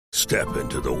Step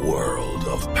into the world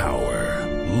of power,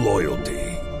 loyalty,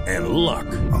 and luck.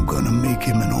 I'm gonna make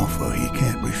him an offer he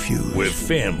can't refuse. With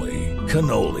family,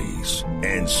 cannolis,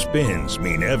 and spins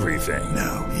mean everything.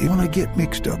 Now, you wanna get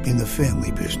mixed up in the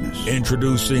family business.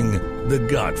 Introducing The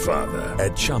Godfather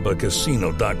at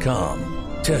ChumbaCasino.com.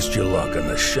 Test your luck in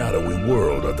the shadowy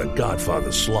world of The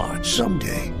Godfather slot.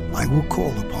 Someday, I will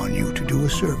call upon you to do a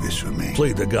service for me.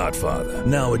 Play The Godfather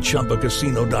now at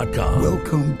ChumbaCasino.com.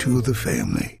 Welcome to the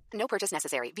family. No purchase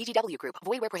necessary. VGW Group.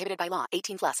 Void where prohibited by law.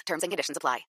 18 plus. Terms and conditions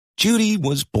apply. Judy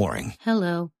was boring.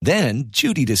 Hello. Then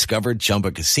Judy discovered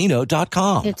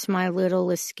ChumbaCasino.com. It's my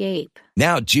little escape.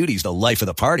 Now Judy's the life of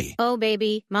the party. Oh,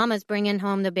 baby, mama's bringing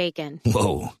home the bacon.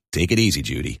 Whoa, take it easy,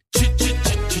 Judy.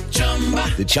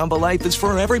 The Chumba life is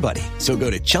for everybody. So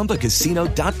go to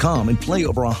ChumbaCasino.com and play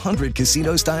over 100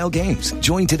 casino-style games.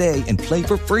 Join today and play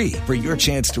for free for your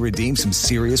chance to redeem some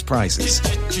serious prizes.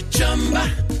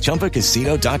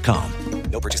 ChumbaCasino.com.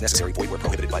 No purchase necessary. Void where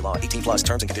prohibited by law. 18 plus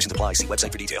terms and conditions apply. See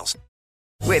website for details.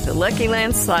 With the Lucky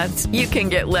Land Slots, you can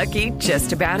get lucky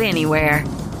just about anywhere.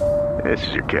 This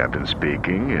is your captain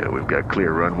speaking. We've got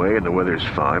clear runway and the weather's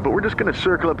fine, but we're just going to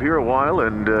circle up here a while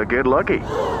and get lucky.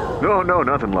 No,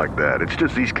 nothing like that. It's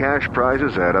just these cash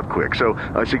prizes add up quick. So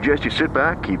I suggest you sit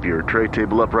back, keep your tray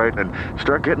table upright, and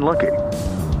start getting lucky.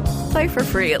 Play for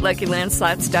free at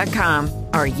LuckyLandSlots.com.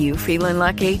 Are you feeling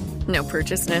lucky? No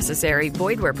purchase necessary.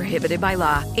 Void where prohibited by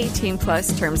law. 18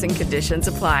 plus terms and conditions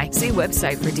apply. See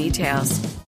website for details.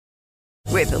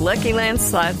 With the Lucky Land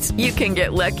Slots, you can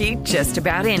get lucky just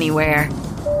about anywhere.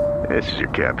 This is your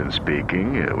captain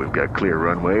speaking. We've got clear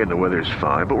runway and the weather's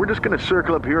fine, but we're just going to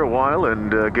circle up here a while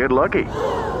and get lucky.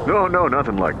 No,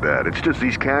 nothing like that. It's just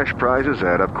these cash prizes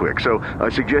add up quick. So I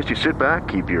suggest you sit back,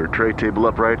 keep your tray table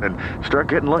upright, and start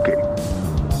getting lucky.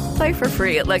 Play for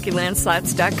free at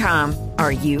LuckyLandSlots.com.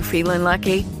 Are you feeling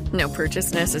lucky? No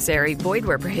purchase necessary. Void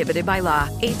where prohibited by law.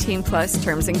 18 plus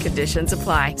terms and conditions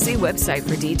apply. See website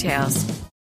for details.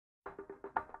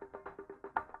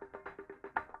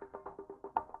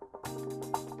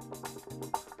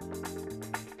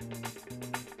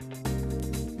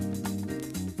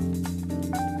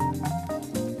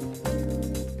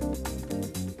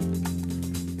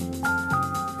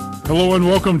 Hello and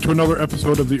welcome to another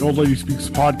episode of the Old Lady Speaks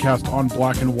podcast on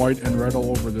Black and White and Red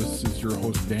All Over. This is your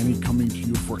host Danny coming to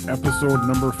you for episode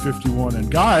number 51.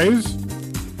 And guys,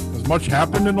 has much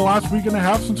happened in the last week and a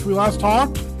half since we last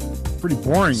talked? Pretty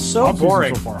boring. So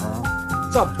boring. So far, huh?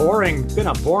 It's been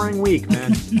a boring week,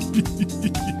 man.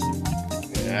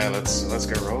 Yeah, let's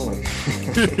get rolling.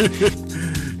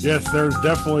 Yes, there's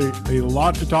definitely a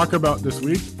lot to talk about this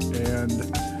week, and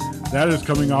that is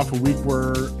coming off a week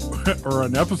or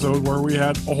an episode where we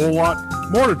had a whole lot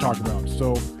more to talk about.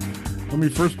 So let me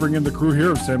first bring in the crew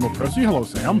here of Sam Opresi. Hello,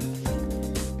 Sam.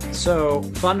 So,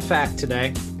 fun fact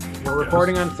today. We're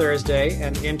recording on Thursday,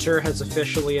 and Inter has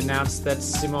officially announced that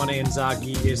Simone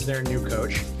Inzaghi is their new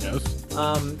coach. Yes.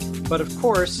 But of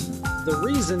course, the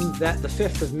reason that the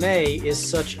 5th of May is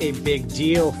such a big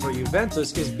deal for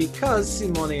Juventus is because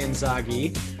Simone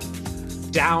Inzaghi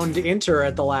downed Inter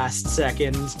at the last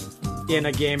second in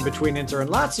a game between Inter and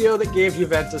Lazio that gave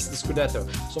Juventus the Scudetto.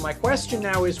 So my question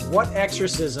now is, what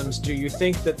exorcisms do you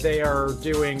think that they are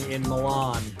doing in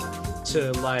Milan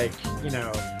to,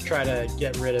 try to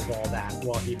get rid of all that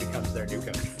while he becomes their new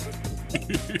coach?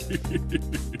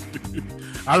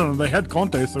 I don't know. They had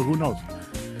Conte, so who knows?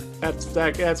 That's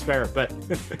fair, but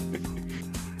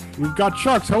we've got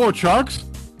Chucks. Hello, Chucks.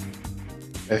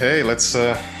 Hey, let's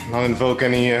not invoke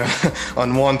any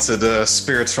unwanted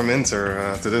spirits from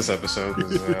Inter to this episode.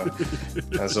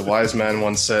 As a wise man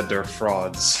once said, they're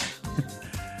frauds.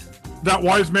 That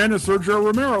wise man is Sergio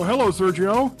Romero. Hello,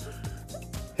 Sergio.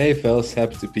 Hey, fellas.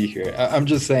 Happy to be here. I'm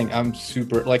just saying, I'm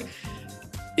super,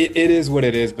 it is what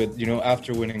it is, but,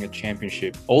 after winning a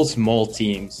championship, all small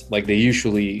teams, they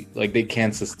usually, they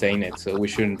can't sustain it, so we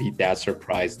shouldn't be that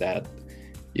surprised that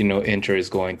Inter is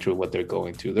going through what they're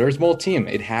going through. They're a small team.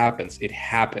 It happens.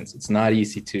 It's not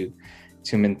easy to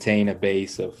maintain a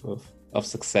base of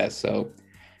success. So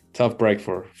tough break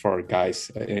for our guys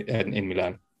in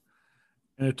Milan.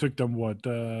 And it took them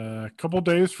a couple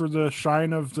days for the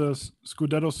shine of the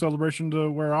Scudetto celebration to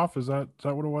wear off. Is that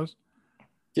what it was?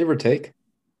 Give or take.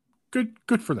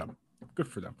 Good for them. Good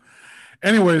for them.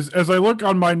 Anyways, as I look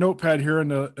on my notepad here in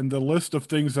the list of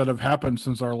things that have happened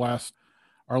since our last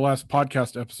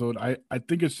podcast episode, I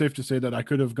think it's safe to say that I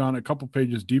could have gone a couple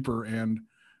pages deeper and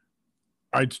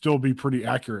I'd still be pretty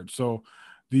accurate. So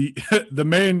the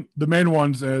main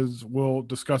ones, as we'll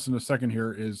discuss in a second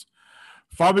here, is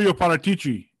Fabio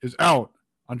Paratici is out,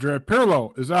 Andrea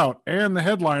Pirlo is out, and the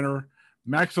headliner,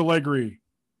 Max Allegri,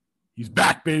 He's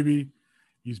back, baby.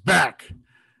 He's back.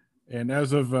 And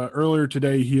as of earlier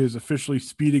today, he is officially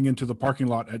speeding into the parking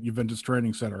lot at Juventus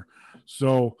Training Center.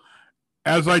 So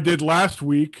as I did last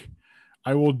week,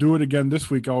 I will do it again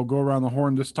this week. I'll go around the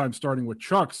horn, this time starting with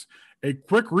Chuck's. A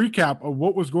quick recap of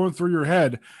what was going through your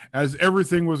head as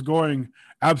everything was going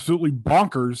absolutely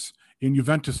bonkers in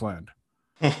Juventus land.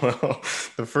 Well,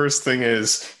 the first thing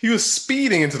is he was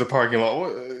speeding into the parking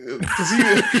lot.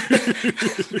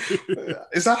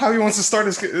 Is that how he wants to start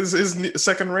his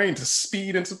second reign, to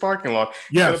speed into the parking lot?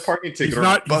 Yes, a parking ticket,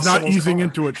 he's not easing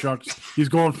into it, Chuck. He's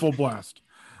going full blast.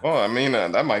 Well, I mean,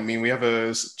 that might mean we have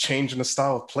a change in the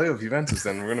style of play of Juventus.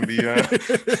 Then we're going to be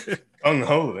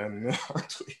gung-ho then,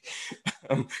 aren't we?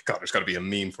 God, there's got to be a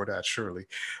meme for that, surely.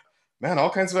 Man,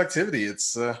 all kinds of activity.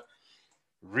 It's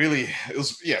really, it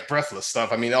was, breathless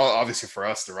stuff. I mean, obviously for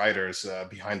us, the writers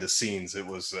behind the scenes, it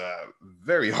was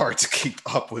very hard to keep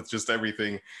up with just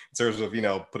everything in terms of,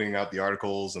 putting out the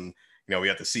articles, and, we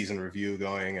had the season review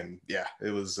going, and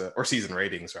it was, or season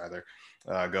ratings rather,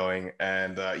 going.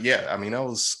 And I mean, that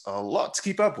was a lot to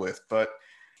keep up with, but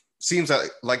seems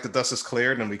like the dust is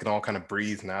cleared and we can all kind of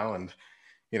breathe now and,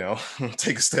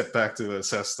 take a step back to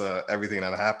assess everything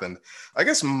that happened. I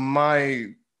guess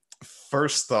my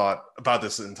first thought about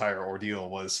this entire ordeal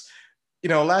was,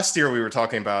 last year we were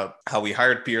talking about how we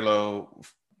hired Pirlo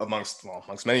amongst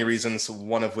many reasons,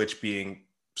 one of which being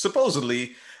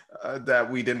supposedly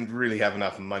that we didn't really have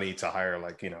enough money to hire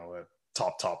a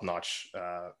top-notch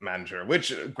manager,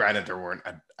 which granted there weren't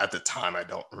at the time. I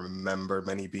don't remember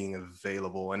many being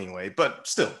available anyway, but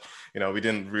still, we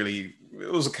didn't really,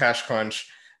 it was a cash crunch.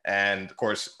 And of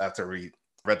course, after we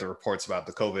read the reports about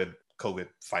the COVID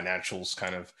financials,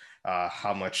 kind of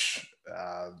how much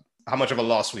of a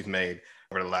loss we've made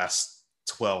over the last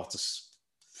 12 to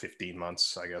 15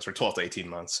 months, I guess, or 12 to 18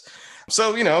 months.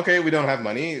 So, okay, we don't have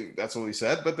money. That's what we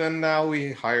said. But then now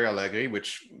we hire Allegri,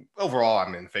 which overall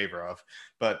I'm in favor of.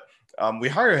 But we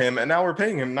hire him, and now we're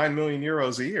paying him 9 million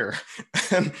euros a year.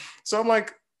 And so I'm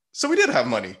like, so we did have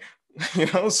money. So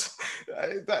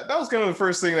that was kind of the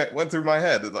first thing that went through my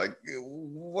head. Like,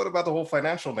 what about the whole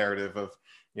financial narrative of,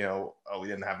 we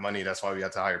didn't have money, that's why we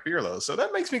had to hire Pirlo. So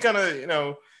that makes me kind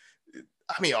of,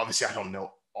 I mean, obviously I don't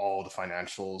know all the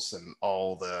financials and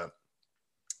all the,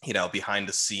 behind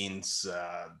the scenes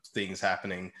things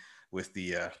happening with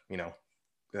the,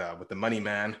 with the money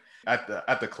man at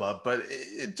the club. But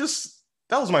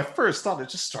that was my first thought. It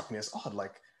just struck me as odd.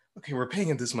 Like, okay, we're paying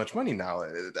him this much money now.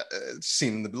 It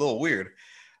seemed a little weird.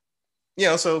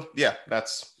 So that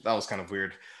was kind of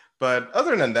weird. But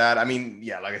other than that, I mean,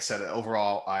 like I said,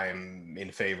 overall, I'm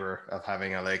in favor of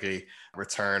having Allegri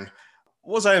return.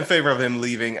 Was I in favor of him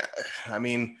leaving? I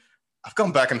mean, I've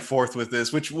gone back and forth with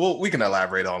this, which we can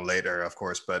elaborate on later, of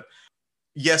course. But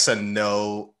yes and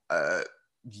no.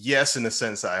 Yes, in the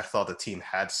sense that I thought the team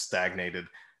had stagnated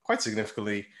quite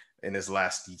significantly in his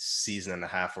last season and a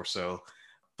half or so.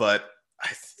 But I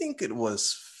think it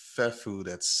was Fefu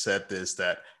that said this,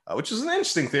 which is an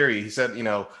interesting theory. He said,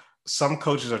 some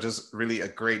coaches are just really a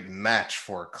great match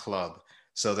for a club.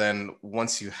 So then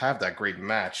once you have that great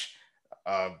match,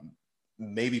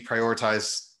 maybe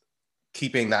prioritize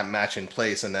keeping that match in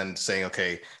place and then saying,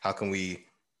 okay, how can we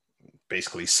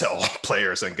basically sell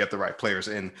players and get the right players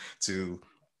in to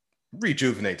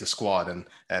rejuvenate the squad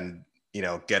and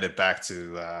get it back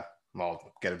to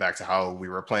how we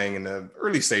were playing in the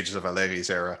early stages of Allegri's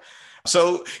era.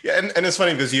 So and it's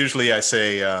funny because usually I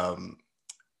say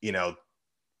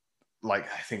like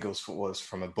I think it was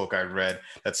from a book I read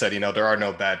that said, there are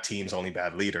no bad teams, only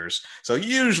bad leaders. So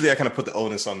usually I kind of put the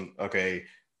onus on, okay,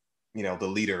 the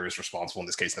leader is responsible. In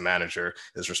this case, the manager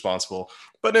is responsible.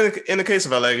 But in the case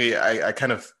of Allegri, I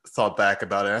kind of thought back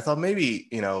about it. I thought maybe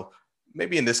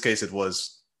in this case it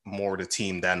was more the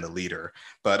team than the leader.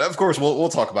 But of course, we'll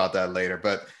talk about that later.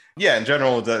 But in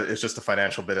general, it's just the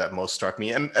financial bit that most struck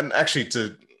me. And actually,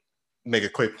 to make a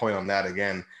quick point on that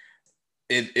again,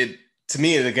 it to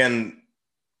me, it again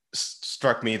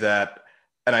struck me that,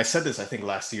 and I said this, I think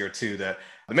last year too, that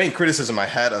the main criticism I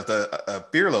had of the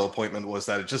Pirlo appointment was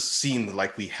that it just seemed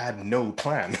like we had no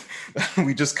plan.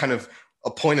 We just kind of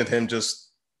appointed him just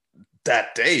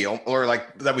that day, or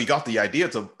like that we got the idea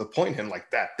to appoint him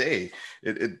like that day.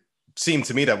 It seemed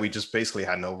to me that we just basically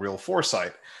had no real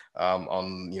foresight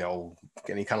on,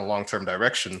 any kind of long-term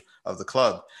direction of the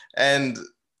club. And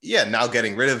now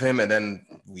getting rid of him and then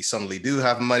we suddenly do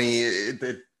have money,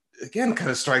 it again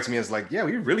kind of strikes me as like,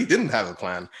 we really didn't have a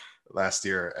plan last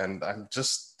year. And I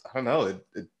don't know,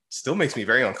 it still makes me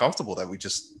very uncomfortable that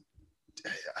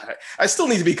I still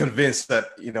need to be convinced that,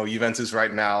 Juventus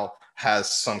right now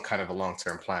has some kind of a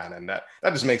long-term plan. And that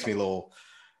just makes me a little,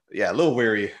 yeah, a little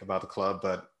wary about the club,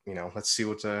 but let's see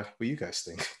what you guys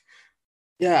think.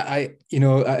 Yeah,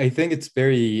 I think it's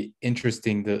very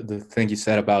interesting the thing you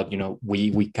said about,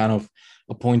 we kind of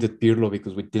appointed Pirlo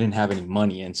because we didn't have any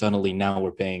money, and suddenly now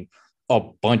we're paying a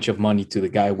bunch of money to the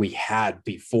guy we had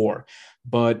before.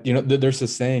 But there's a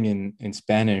saying in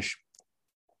Spanish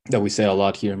that we say a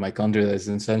lot here in my country that is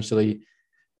essentially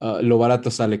lo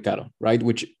barato sale caro, right?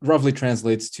 Which roughly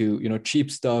translates to, cheap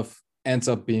stuff ends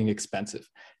up being expensive.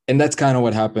 And that's kind of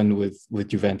what happened with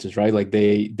Juventus, right? Like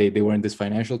they were in this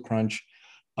financial crunch.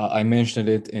 I mentioned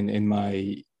it in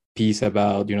my piece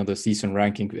about, the season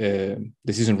ranking,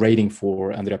 the season rating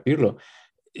for Andrea Pirlo.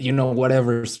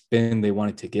 Whatever spin they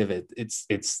wanted to give it,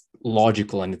 it's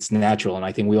logical and it's natural. And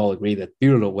I think we all agree that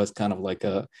Pirlo was kind of like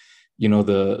the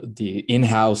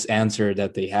in-house answer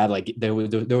that they had. Like there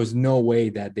was no way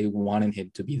that they wanted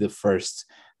him to be the first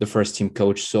team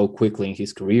coach so quickly in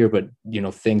his career, but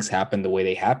things happened the way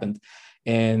they happened.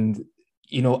 And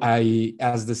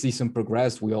as the season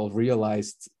progressed, we all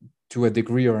realized to a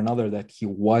degree or another that he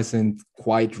wasn't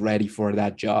quite ready for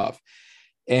that job.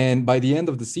 And by the end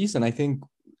of the season, I think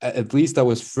at least I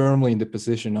was firmly in the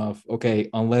position of, okay,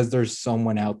 unless there's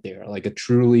someone out there, like a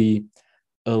truly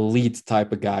elite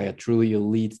type of guy, a truly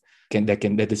elite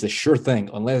that is a sure thing,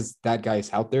 unless that guy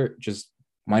is out there, just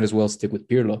might as well stick with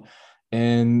Pirlo.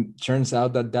 And turns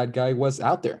out that guy was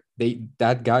out there.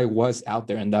 That guy was out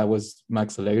there, and that was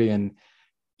Max Allegri. And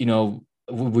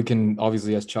we can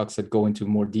obviously, as Chuck said, go into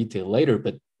more detail later,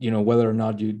 but whether or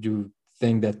not you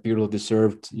think that Pirlo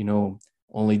deserved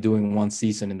only doing one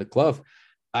season in the club,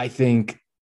 I think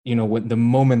when the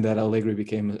moment that Allegri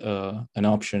became an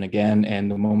option again,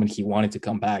 and the moment he wanted to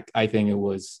come back, I think it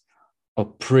was a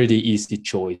pretty easy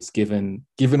choice given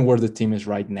where the team is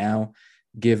right now,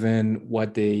 given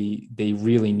what they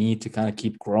really need to kind of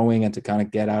keep growing and to kind of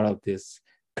get out of this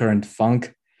current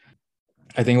funk.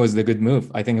 I think it was the good move.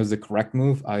 I think it was the correct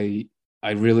move. I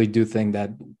really do think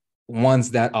that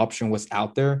once that option was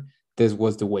out there, this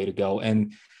was the way to go.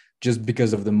 And just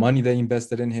because of the money they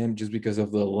invested in him, just because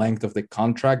of the length of the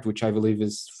contract, which I believe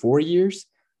is 4 years,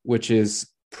 which is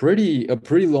a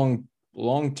pretty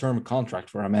long-term contract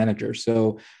for a manager.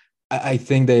 So I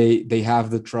think they have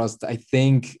the trust. I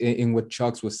think in what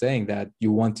Chucks was saying, that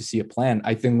you want to see a plan.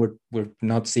 I think we're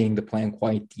not seeing the plan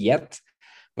quite yet,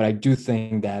 but I do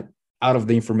think that out of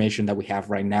the information that we have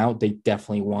right now, they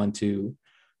definitely want to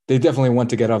get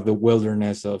out of the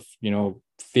wilderness of,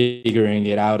 figuring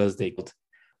it out as they could,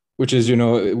 which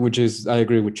is, I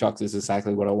agree with Chuck. This is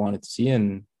exactly what I wanted to see.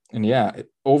 And yeah,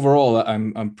 overall,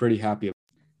 I'm pretty happy.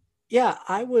 Yeah,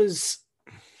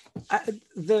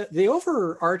 the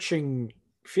overarching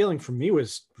feeling for me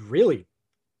was really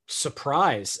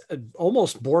surprise,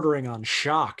 almost bordering on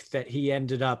shock that he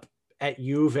ended up at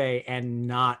Juve and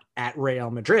not at Real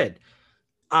Madrid.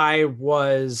 I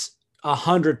was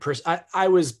 100%. I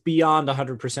was beyond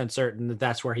 100% certain that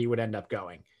that's where he would end up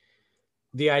going.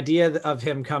 The idea of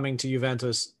him coming to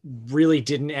Juventus really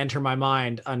didn't enter my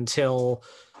mind until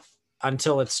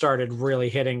it started really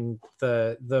hitting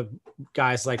the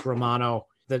guys like Romano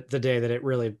the day that it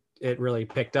really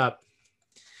picked up.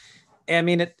 I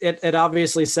mean, it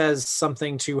obviously says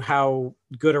something to how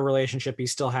good a relationship he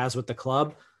still has with the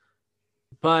club,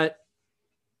 but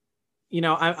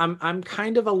I'm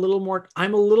kind of a little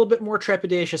bit more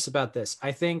trepidatious about this.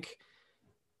 I think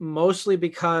mostly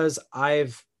because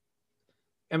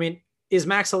is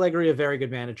Max Allegri a very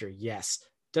good manager? Yes.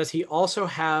 Does he also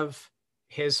have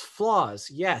his flaws?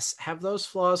 Yes. Have those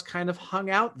flaws kind of hung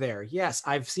out there? Yes.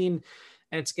 I've seen,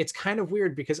 and it's kind of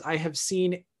weird because I have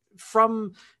seen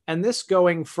this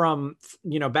going from,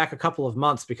 back a couple of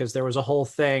months, because there was a whole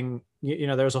thing,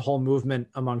 there was a whole movement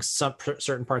amongst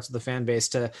certain parts of the fan base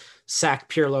to sack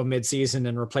Pirlo mid-season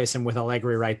and replace him with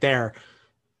Allegri right there.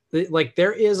 Like,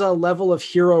 there is a level of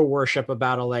hero worship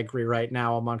about Allegri right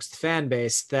now amongst the fan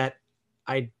base that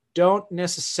I don't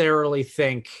necessarily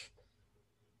think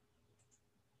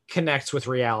connects with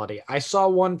reality. I saw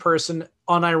one person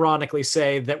unironically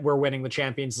say that we're winning the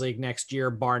Champions League next year,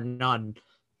 bar none,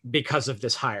 because of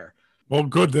this hire. Well,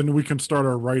 good. Then we can start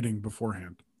our writing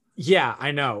beforehand. Yeah,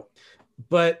 I know.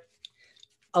 But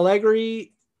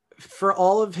Allegri, for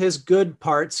all of his good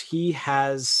parts, he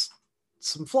has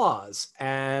some flaws.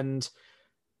 And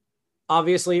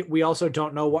obviously, we also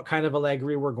don't know what kind of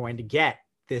Allegri we're going to get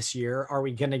this year. Are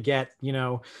we going to get,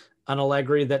 an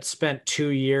Allegri that spent 2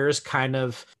 years kind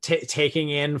of taking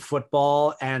in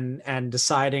football and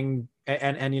deciding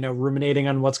and ruminating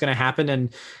on what's going to happen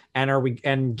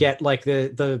and get like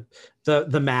the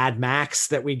Mad Max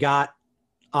that we got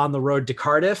on the road to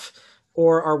Cardiff?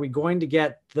 Or are we going to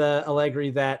get the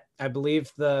Allegri that I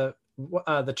believe the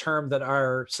the term that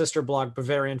our sister blog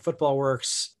Bavarian Football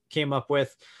Works came up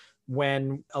with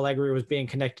when Allegri was being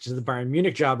connected to the Bayern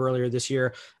Munich job earlier this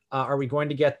year. Are we going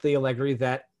to get the Allegri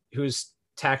whose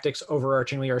tactics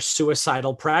overarchingly are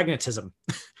suicidal pragmatism,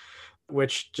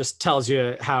 which just tells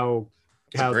you how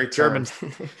Germans,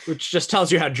 which just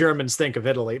tells you how Germans think of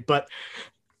Italy. But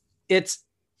it's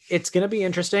going to be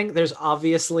interesting. There's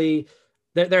obviously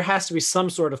there has to be some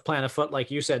sort of plan afoot,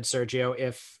 like you said, Sergio,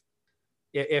 if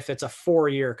it's a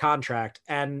 4-year contract,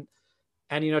 and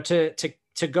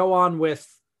to go on with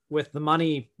the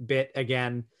money bit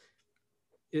again,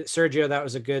 Sergio, that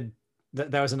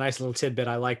was a nice little tidbit.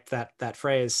 I liked that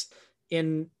phrase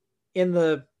in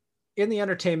the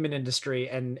entertainment industry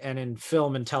and in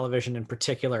film and television in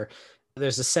particular.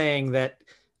 There's a saying that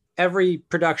every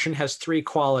production has 3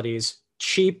 qualities: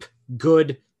 cheap,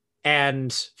 good,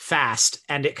 and fast,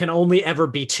 and it can only ever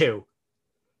be 2.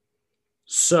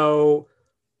 So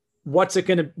what's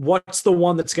the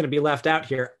one that's going to be left out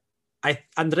here?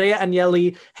 Andrea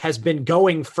Agnelli has been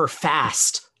going for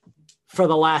fast for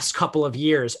the last couple of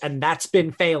years, and that's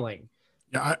been failing.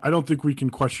 Yeah, I don't think we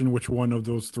can question which one of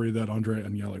those 3 that Andrea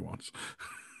Agnelli wants.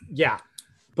 Yeah,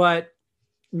 but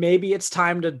maybe it's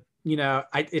time to,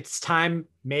 it's time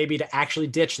maybe to actually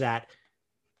ditch that.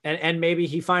 And maybe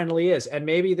he finally is. And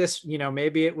maybe this,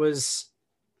 maybe it was,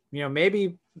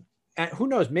 maybe, who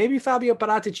knows, maybe Fabio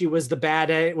Paratici was the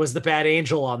bad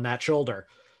angel on that shoulder.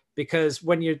 Because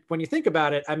when you think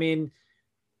about it, I mean,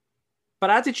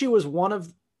 Paratici was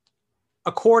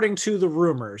according to the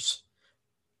rumors,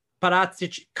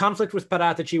 conflict with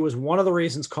Paratici was one of the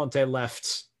reasons Conte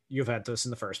left Juventus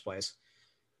in the first place.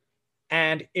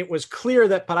 And it was clear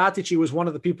that Paratici was one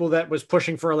of the people that was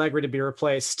pushing for Allegri to be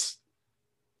replaced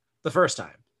the first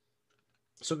time.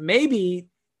 So maybe,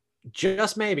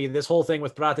 just maybe, this whole thing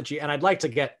with Paratici, and I'd like to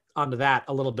get onto that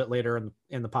a little bit later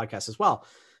in the podcast as well,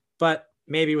 but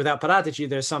maybe without Paratici,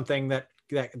 there's something that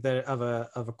of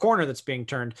a corner that's being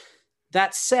turned.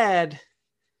 That said,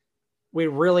 we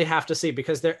really have to see,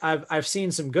 because I've seen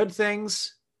some good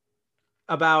things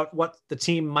about what the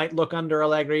team might look under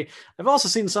Allegri. I've also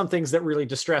seen some things that really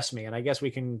distress me, and I guess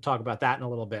we can talk about that in a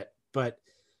little bit. But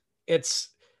it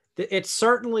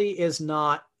certainly is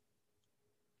not.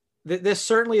 This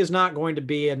certainly is not going to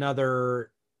be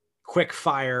another quick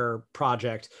fire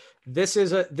project. This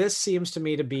seems to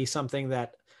me to be something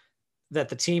that the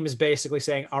team is basically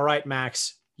saying, all right,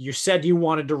 Max, you said you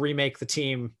wanted to remake the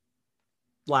team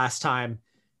last time.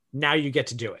 Now you get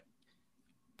to do it.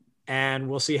 And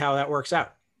we'll see how that works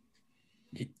out.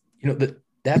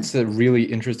 That's a really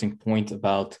interesting point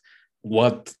about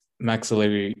what Max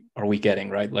Allegri are we getting,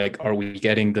 right? Like, are we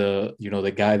getting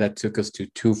the guy that took us to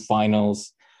 2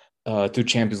 finals, 2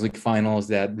 Champions League finals,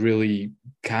 that really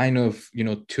kind of,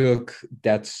 took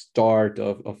that start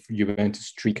of Juventus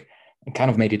streak and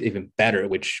kind of made it even better,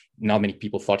 which not many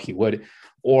people thought he would?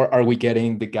 Or are we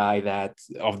getting the guy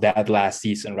that last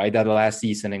season, right? That last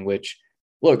season in which,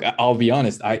 look, I'll be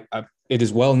honest, it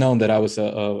is well known that I was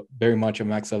a very much a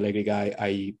Max Allegri guy.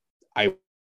 I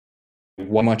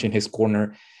was much in his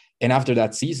corner. And after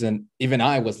that season, even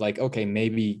I was like, okay,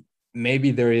 maybe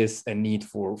there is a need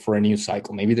for a new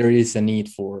cycle. Maybe there is a need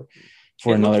for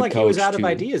another coach. He was out of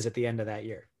ideas at the end of that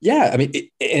year. Yeah, I mean,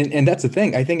 and that's the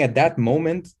thing. I think at that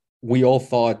moment, we all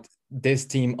thought this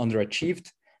team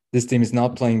underachieved. This team is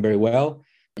not playing very well.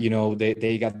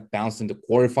 They got bounced in the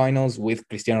quarterfinals with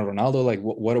Cristiano Ronaldo. Like,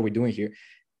 what are we doing here?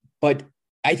 But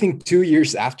I think 2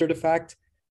 years after the fact,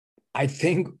 I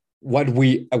think what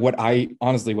I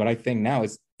think now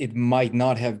is it might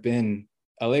not have been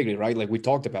Allegri, right? Like we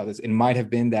talked about this. It might have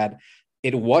been that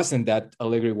it wasn't that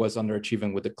Allegri was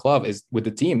underachieving with the club, is with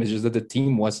the team. It's just that the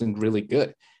team wasn't really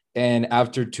good. And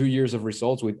after 2 years of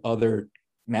results with other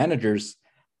managers,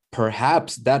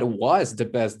 perhaps that was the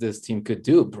best this team could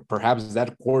do. Perhaps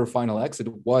that quarterfinal exit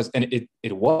was, and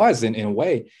it was in a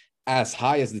way, as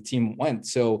high as the team went.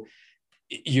 So,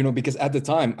 because at the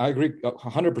time, I agree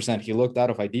 100%. He looked out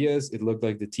of ideas. It looked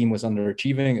like the team was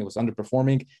underachieving. It was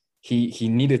underperforming. He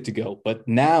needed to go. But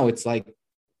now it's like,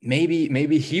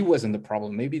 maybe he wasn't the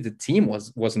problem. Maybe the team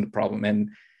wasn't the problem.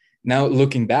 And now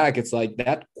looking back, it's like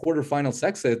that quarterfinals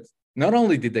exit, not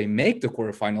only did they make the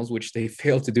quarterfinals, which they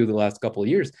failed to do the last couple of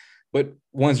years, but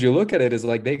once you look at it, it's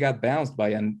like they got bounced by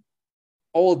an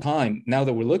all-time, now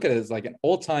that we look at it, it's like an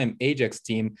all-time Ajax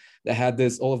team that had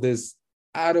all of this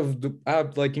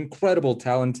like incredible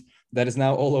talent that is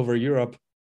now all over Europe.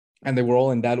 And they were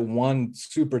all in that one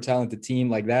super talented team.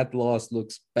 Like that loss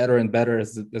looks better and better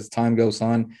as time goes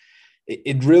on.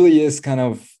 It really is kind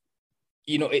of,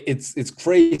 it's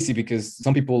crazy because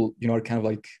some people, are kind of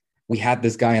like, we had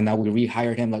this guy and now we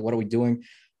rehired him. Like, what are we doing?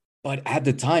 But at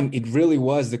the time, it really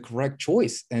was the correct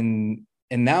choice. And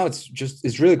now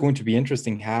it's really going to be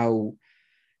interesting how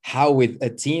with a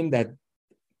team that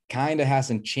kind of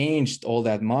hasn't changed all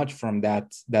that much from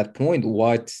that point,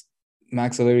 what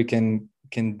Max Allegri can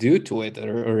do to it,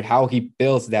 or how he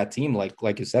builds that team.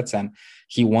 Like you said, Sam,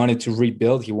 he wanted to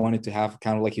rebuild. He wanted to have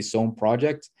kind of like his own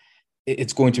project.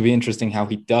 It's going to be interesting how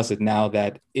he does it now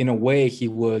that, in a way, he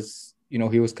was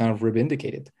kind of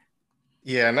reivindicated.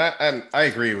 Yeah, and I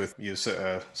agree with you,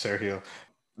 Sergio.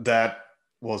 That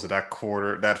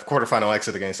quarterfinal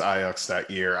exit against Ajax that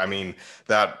year. I mean,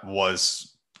 that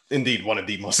was indeed one of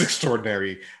the most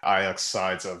extraordinary Ajax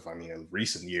sides of,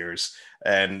 recent years.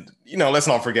 And, let's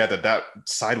not forget that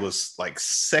side was like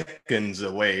seconds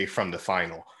away from the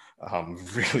final.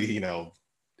 Really,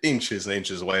 inches and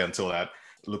inches away until that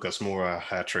Lucas Moura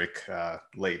hat-trick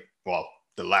late. Well,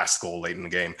 the last goal late in the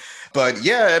game. But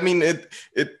yeah, I mean,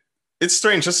 it's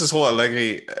strange. Just this whole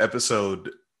Allegri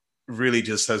episode really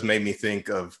just has made me think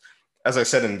of, as I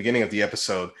said in the beginning of the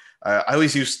episode, I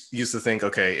always used to think,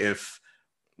 okay, if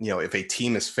a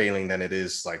team is failing, then it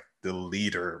is like the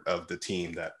leader of the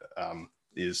team that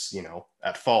is,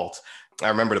 at fault. I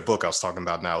remember the book I was talking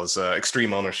about now is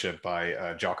Extreme Ownership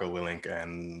by Jocko Willink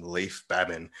and Leif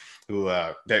Babin, who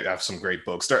they have some great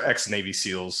books. They're ex-Navy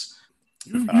SEALs.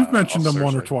 You've mentioned them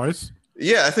one or twice.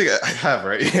 Yeah, I think I have,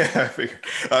 right? Yeah, I figured.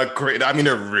 Great. I mean,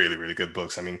 they're really, really good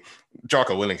books. I mean,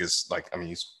 Jocko Willink is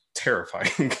he's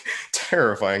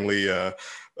terrifyingly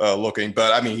looking,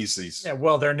 but I mean, he's yeah.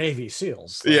 Well, they're Navy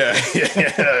SEALs.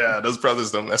 Yeah. Those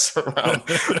brothers don't mess around.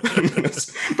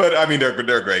 But I mean,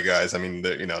 they're great guys. I mean,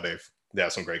 they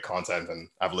have some great content, and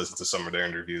I've listened to some of their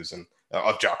interviews and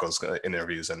of Jocko's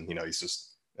interviews, and he's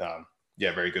just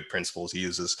very good principles he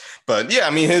uses. But yeah,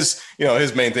 I mean, his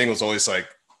main thing was always like,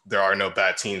 there are no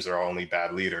bad teams, there are only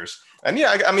bad leaders. And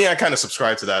yeah, I kind of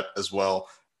subscribe to that as well,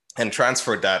 and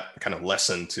transferred that kind of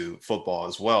lesson to football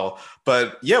as well.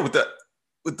 But yeah, with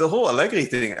the whole Allegri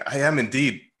thing, I am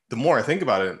indeed, the more I think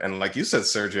about it, and like you said,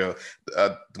 Sergio,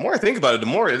 the more I think about it, the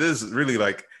more it is really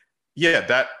like, yeah,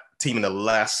 that team in the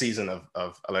last season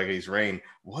of Allegri's reign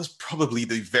was probably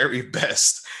the very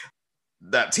best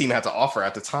that team had to offer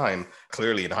at the time.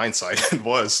 Clearly, in hindsight, it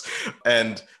was.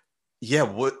 And yeah,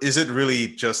 what is it really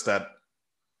just that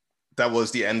was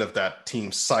the end of that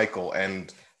team cycle,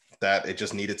 and that it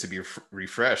just needed to be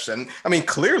refreshed? And I mean,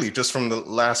 clearly, just from the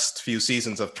last few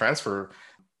seasons of transfer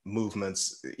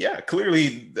movements, yeah,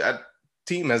 clearly that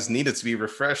team has needed to be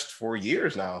refreshed for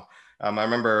years now. I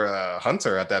remember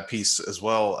Hunter at that piece as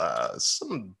well, a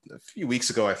few weeks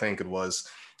ago, I think it was,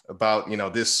 about,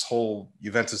 this whole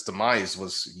Juventus demise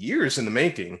was years in the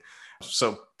making.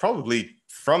 So probably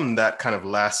from that kind of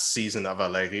last season of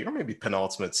Allegri, or maybe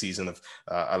penultimate season of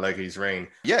Allegri's reign,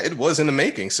 yeah, it was in the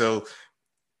making. So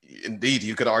indeed,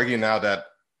 you could argue now that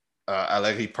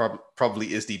Allegri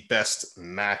probably is the best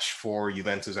match for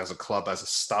Juventus as a club, as a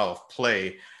style of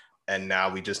play. And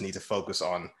now we just need to focus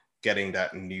on getting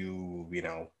that new,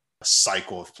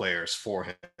 cycle of players for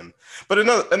him. But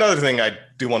another thing I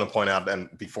do want to point out, and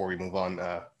before we move on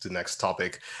to the next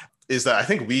topic, is that I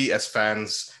think we as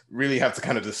fans really have to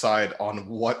kind of decide on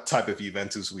what type of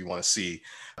Juventus we want to see.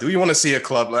 Do we want to see a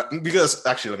club? Because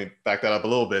actually, let me back that up a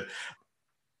little bit.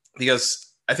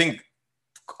 Because I think,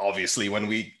 obviously, when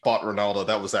we bought Ronaldo,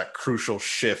 that was that crucial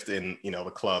shift in,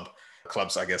 the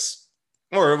clubs, I guess,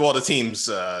 or well, the team's,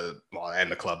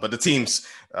 and the club, but the team's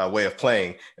way of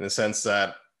playing, in the sense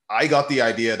that I got the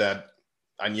idea that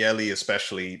Agnelli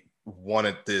especially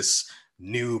wanted this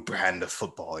new brand of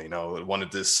football,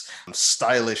 wanted this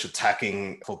stylish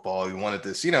attacking football. He wanted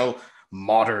this,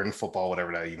 modern football,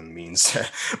 whatever that even means.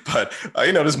 But,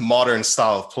 this modern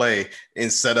style of play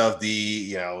instead of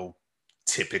the,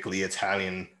 typically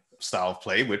Italian style of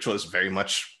play, which was very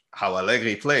much how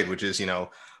Allegri played, which is,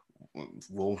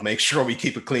 we'll make sure we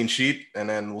keep a clean sheet, and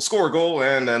then we'll score a goal,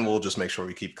 and then we'll just make sure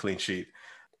we keep a clean sheet.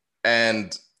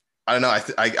 And I don't know,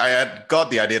 I had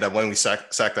got the idea that when we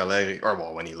sacked Allegri, or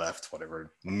well, when he left,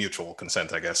 whatever, mutual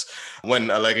consent, I guess, when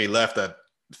Allegri left, that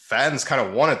fans kind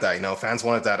of wanted that, fans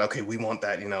wanted that, okay, we want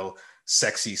that,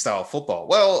 sexy style football.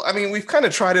 Well, I mean, we've kind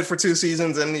of tried it for 2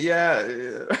 seasons, and yeah,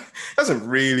 it hasn't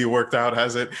really worked out,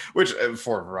 has it? Which,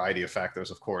 for a variety of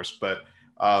factors, of course, but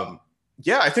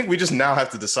yeah, I think we just now have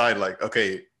to decide, like,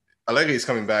 okay, Allegri is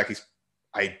coming back.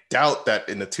 I doubt that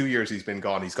in the 2 years he's been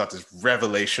gone, he's got this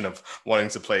revelation of wanting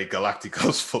to play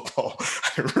Galacticos football.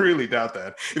 I really doubt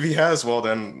that. If he has, well,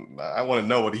 then I want to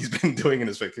know what he's been doing in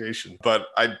his vacation. But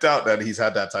I doubt that he's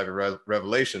had that type of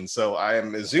revelation. So I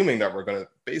am assuming that we're going to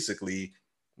basically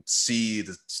see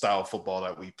the style of football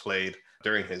that we played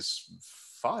during his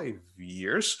 5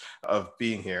 years of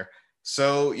being here.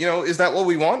 So, is that what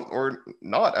we want or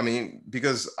not? I mean,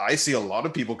 because I see a lot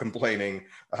of people complaining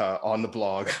on the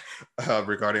blog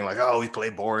regarding like, oh, we play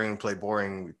boring,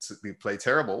 we play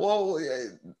terrible. Well,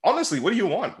 honestly, what do you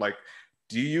want? Like,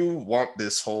 do you want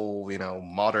this whole,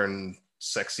 modern,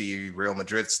 sexy Real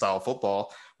Madrid style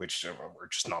football, which we're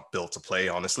just not built to play,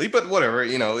 honestly, but whatever,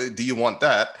 do you want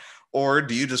that? Or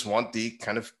do you just want the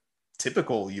kind of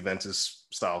typical Juventus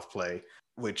style of play,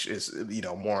 which is,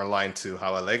 more aligned to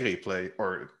how Allegri play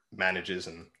or manages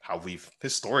and how we've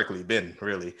historically been,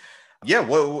 really? Yeah,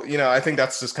 well, I think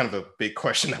that's just kind of a big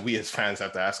question that we as fans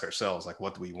have to ask ourselves, like,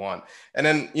 what do we want? And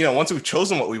then, once we've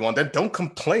chosen what we want, then don't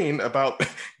complain about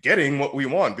getting what we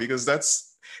want, because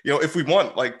that's, if we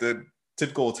want like the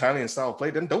typical Italian style of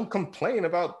play, then don't complain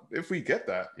about if we get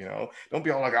that, Don't be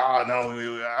all like,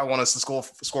 no, I want us to score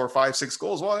 5-6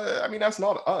 goals. Well, I mean, that's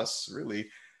not us, really.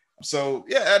 So,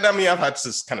 yeah, and I mean, I've had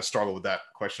to kind of struggle with that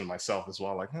question myself as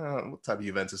well. Like, what type of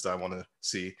Juventus do I want to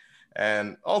see?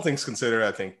 And all things considered,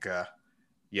 I think,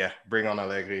 bring on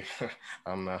Allegri.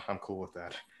 I'm cool with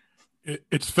that.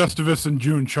 It's Festivus in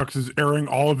June. Chucks is airing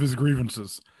all of his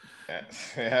grievances.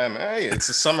 Yeah, man, hey, it's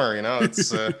the summer,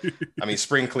 It's, I mean,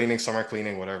 spring cleaning, summer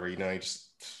cleaning, whatever. You just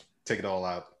take it all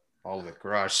out, all of it.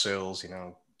 Garage sales,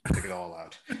 take it all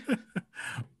out.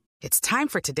 It's time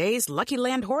for today's Lucky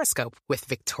Land horoscope with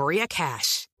Victoria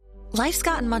Cash. Life's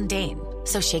gotten mundane,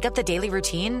 so shake up the daily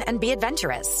routine and be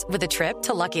adventurous with a trip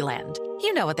to Lucky Land.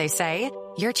 You know what they say,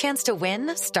 your chance to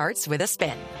win starts with a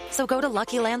spin. So go to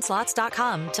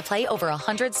LuckyLandSlots.com to play over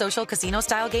 100 social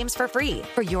casino-style games for free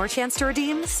for your chance to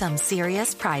redeem some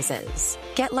serious prizes.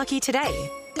 Get lucky today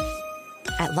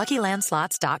at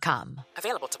LuckyLandSlots.com.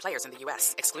 Available to players in the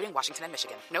U.S., excluding Washington and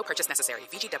Michigan. No purchase necessary.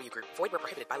 VGW Group. Void where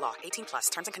prohibited by law.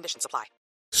 18+. Terms and conditions apply.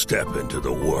 Step into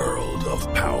the world of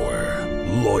power,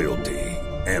 loyalty,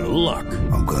 and luck.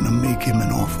 I'm gonna make him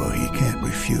an offer he can't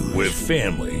refuse. With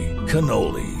family,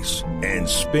 cannolis, and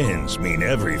spins mean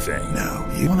everything. Now,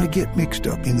 you wanna get mixed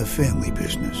up in the family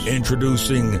business.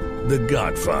 Introducing The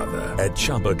Godfather at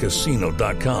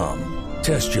ChumbaCasino.com.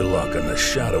 Test your luck in the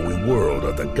shadowy world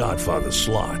of The Godfather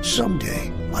slot.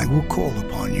 Someday, I will call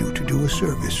upon you to do a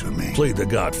service for me. Play The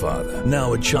Godfather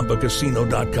now at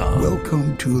ChumbaCasino.com.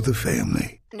 Welcome to the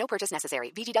family. No purchase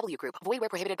necessary. VGW Group. Void where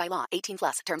prohibited by law.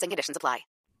 18+. Terms and conditions apply.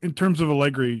 In terms of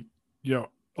Allegri,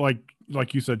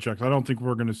 like you said, Chuck, I don't think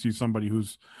we're going to see somebody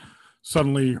who's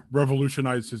suddenly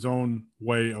revolutionized his own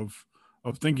way of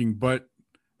thinking. But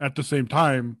at the same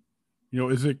time,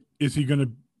 is he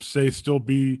going to still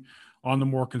be on the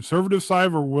more conservative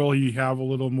side, or will he have a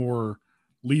little more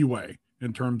leeway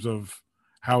in terms of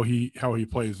how he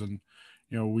plays? And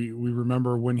we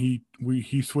remember when he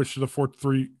switched to the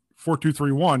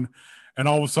 4-2-3-1, and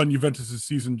all of a sudden Juventus'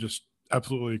 season just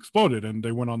absolutely exploded and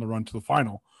they went on the run to the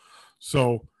final.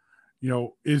 So,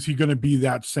 is he going to be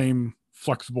that same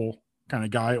flexible kind of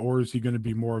guy, or is he going to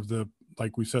be more of the,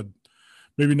 like we said,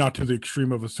 maybe not to the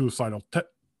extreme of a suicidal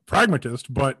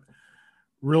pragmatist, but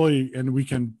really, and we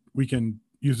can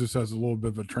use this as a little bit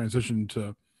of a transition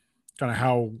to kind of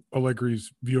how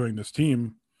Allegri's viewing this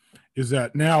team, is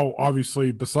that now,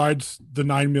 obviously, besides the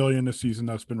 $9 million a season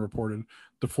that's been reported,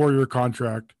 the 4-year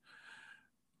contract,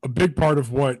 a big part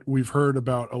of what we've heard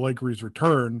about Allegri's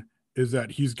return is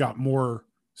that he's got more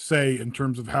say in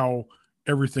terms of how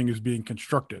everything is being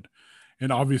constructed.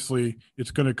 And obviously,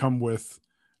 it's going to come with,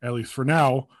 at least for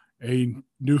now, a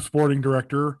new sporting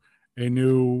director, a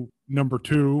new number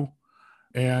 2,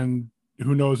 and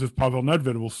who knows if Pavel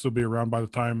Nedved will still be around by the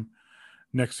time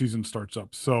next season starts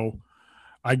up. So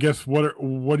I guess what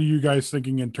are you guys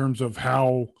thinking in terms of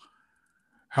how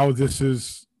this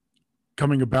is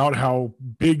coming about? How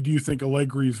big do you think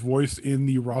Allegri's voice in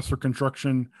the roster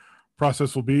construction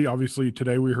process will be? Obviously,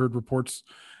 today we heard reports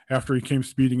after he came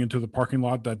speeding into the parking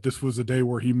lot that this was a day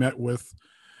where he met with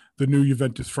the new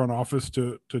Juventus front office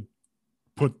to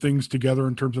put things together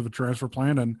in terms of a transfer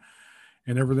plan and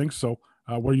everything. So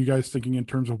what are you guys thinking in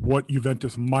terms of what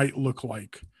Juventus might look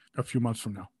like a few months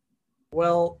from now?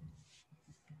 Well,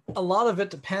 a lot of it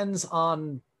depends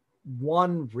on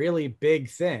one really big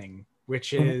thing,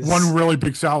 which is one really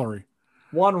big salary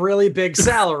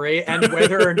and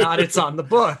whether or not it's on the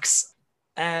books.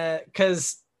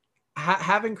 Because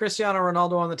having Cristiano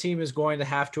Ronaldo on the team is going to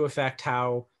have to affect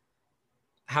how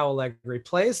Allegri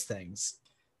plays things.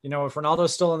 If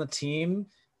Ronaldo's still on the team,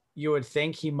 you would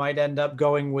think he might end up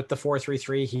going with the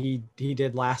 4-3-3 he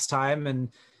did last time. And,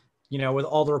 with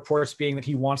all the reports being that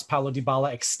he wants Paulo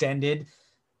Dybala extended,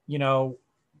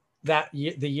 that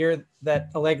the year that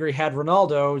Allegri had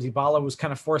Ronaldo, Dybala was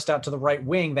kind of forced out to the right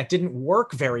wing. That didn't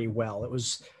work very well. It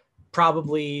was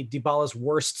probably Dybala's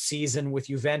worst season with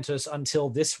Juventus until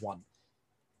this one.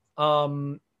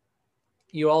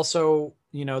 You also,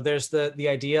 there's the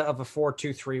idea of a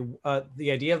 4-2-3,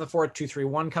 the idea of a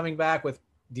 4-2-3-1 coming back with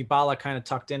Dybala kind of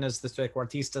tucked in as the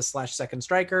trequartista / second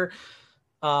striker.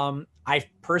 I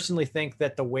personally think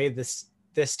that the way this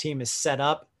team is set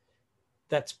up,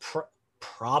 that's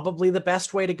probably the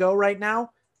best way to go right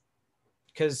now.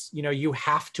 Because, you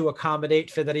have to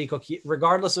accommodate Federico,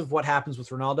 regardless of what happens with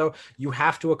Ronaldo, you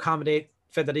have to accommodate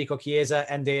Federico Chiesa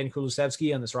and Dejan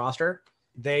Kulusevski on this roster.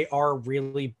 They are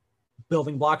really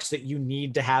building blocks that you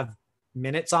need to have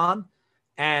minutes on.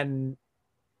 And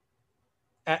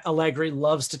Allegri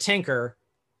loves to tinker.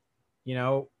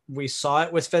 We saw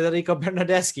it with Federico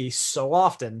Bernardeschi so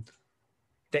often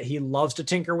that he loves to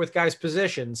tinker with guys'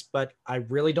 positions, but I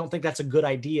really don't think that's a good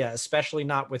idea, especially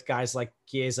not with guys like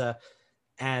Chiesa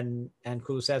and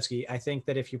Kulusevski. I think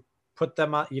that if you put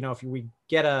them on, if we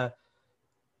get a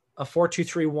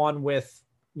 4-2-3-1 with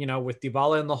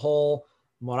Dybala in the hole,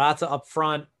 Morata up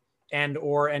front, and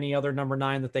or any other number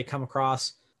 9 that they come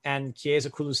across, and Chiesa,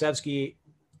 Kulusevski,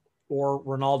 or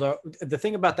Ronaldo. The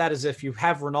thing about that is if you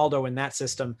have Ronaldo in that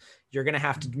system, you're going to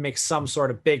have to make some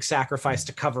sort of big sacrifice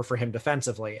to cover for him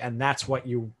defensively. And that's what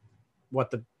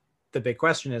the big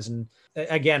question is. And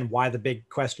again, why the big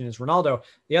question is Ronaldo.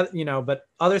 The other, but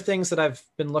other things that I've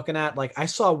been looking at, like I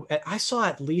saw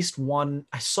at least one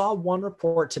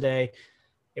report today.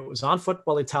 It was on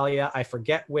Football Italia. I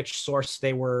forget which source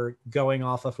they were going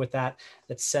off of with that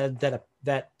said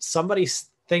that somebody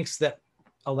thinks that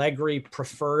Allegri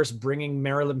prefers bringing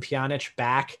Miralem Pjanic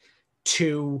back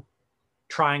to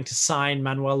trying to sign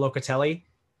Manuel Locatelli,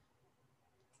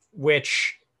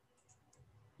 which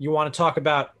you want to talk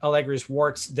about Allegri's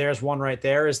warts. There's one right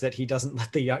there, is that he doesn't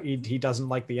like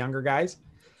the younger guys.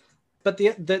 But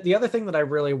the other thing that I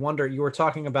really wonder, you were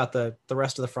talking about the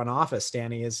rest of the front office,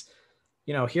 Danny, is,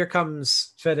 here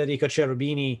comes Federico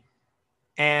Cherubini,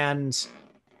 and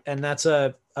that's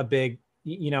a big,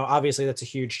 obviously that's a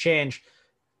huge change.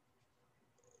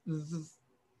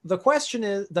 The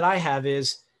question that I have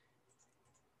is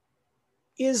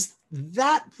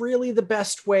that really the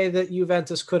best way that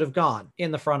Juventus could have gone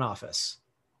in the front office?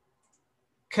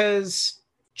 Because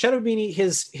Cherubini,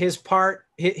 his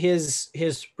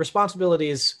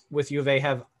responsibilities with Juve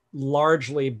have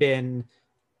largely been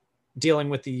dealing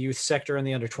with the youth sector and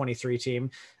the under 23 team.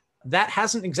 That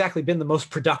hasn't exactly been the most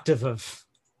productive of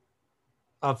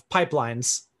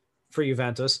pipelines for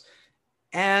Juventus.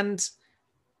 And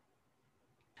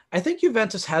I think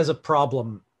Juventus has a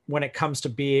problem when it comes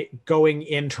to going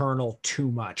internal too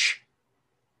much.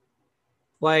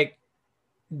 Like,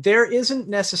 there isn't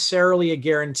necessarily a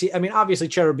guarantee. I mean, obviously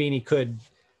Cherubini could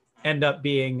end up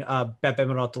being a Beppe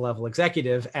Marotta level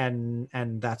executive, and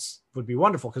that's would be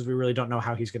wonderful, because we really don't know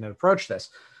how he's going to approach this.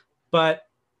 But,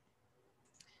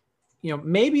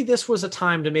 maybe this was a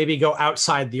time to maybe go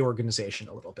outside the organization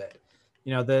a little bit.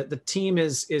 The team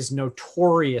is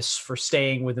notorious for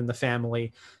staying within the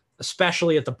family,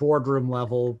 especially at the boardroom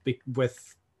level,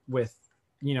 with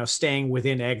staying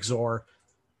within Exor.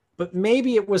 But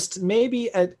maybe it was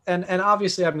and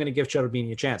obviously I'm going to give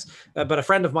Cherubini a chance. But a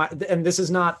friend of mine, and this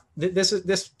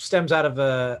stems out of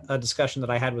a discussion that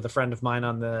I had with a friend of mine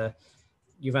on the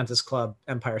Juventus Club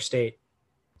Empire State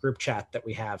group chat that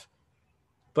we have.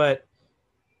 But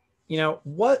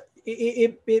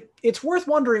it's worth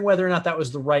wondering whether or not that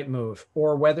was the right move,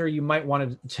 or whether you might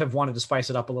wanted to spice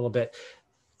it up a little bit.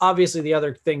 Obviously, the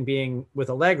other thing being with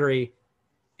Allegri,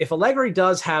 if Allegri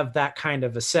does have that kind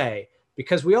of a say,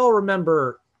 because we all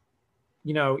remember,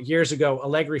 years ago,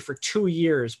 Allegri for 2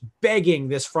 years begging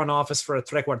this front office for a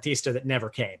trequartista that never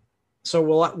came. So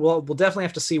we'll definitely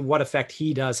have to see what effect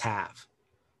he does have.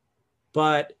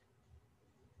 But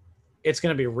it's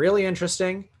going to be really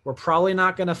interesting. We're probably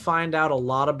not going to find out a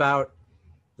lot about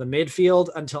the midfield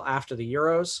until after the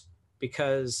Euros,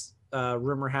 because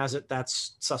rumor has it that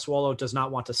Sassuolo does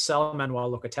not want to sell Manuel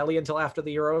Locatelli until after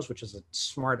the Euros, which is a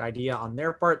smart idea on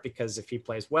their part, because if he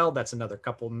plays well, that's another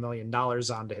couple $1 million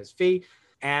onto his fee.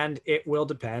 And it will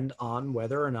depend on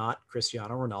whether or not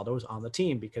Cristiano Ronaldo is on the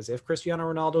team, because if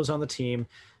Cristiano Ronaldo is on the team,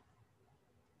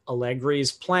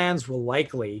 Allegri's plans will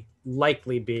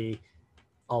likely be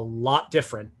a lot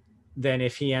different than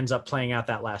if he ends up playing out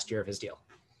that last year of his deal.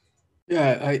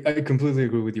 Yeah, I completely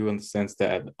agree with you in the sense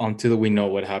that until we know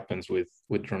what happens with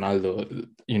Ronaldo,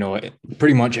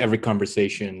 pretty much every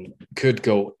conversation could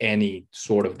go any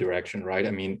sort of direction, right?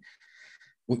 I mean,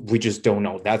 we just don't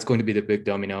know. That's going to be the big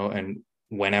domino. And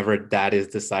whenever that is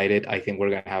decided, I think we're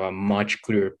going to have a much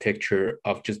clearer picture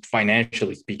of, just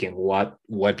financially speaking, what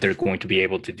they're going to be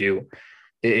able to do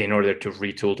in order to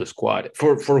retool the squad.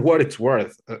 For what it's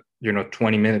worth,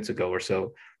 20 minutes ago or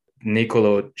so,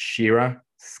 Nicolo Schira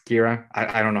Skira.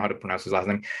 I don't know how to pronounce his last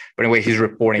name, but anyway, he's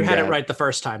reporting You had that, it right the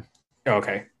first time.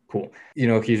 Okay, cool.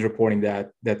 He's reporting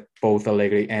that both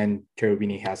Allegri and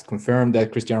Cherubini has confirmed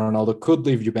that Cristiano Ronaldo could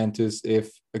leave Juventus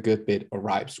if a good bid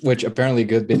arrives, which apparently a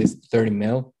good bid is 30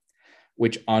 mil,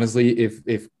 which honestly,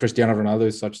 if Cristiano Ronaldo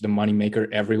is such the money maker,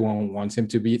 everyone wants him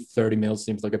to be. 30 mil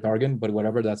seems like a bargain, but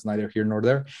whatever, that's neither here nor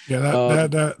there. Yeah,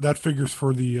 that figures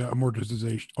for the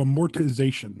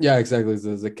amortization. Yeah, exactly.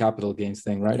 It's a capital gains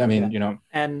thing, right? I mean,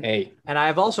 and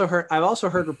I've also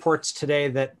heard reports today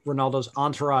that Ronaldo's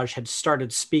entourage had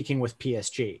started speaking with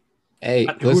PSG. Hey,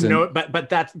 listen.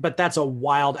 But that's a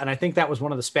wild, and I think that was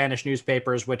one of the Spanish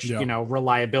newspapers, which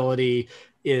reliability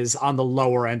is on the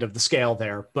lower end of the scale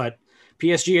there, but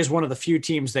PSG is one of the few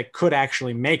teams that could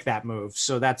actually make that move.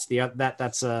 So that's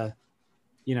but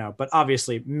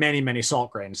obviously many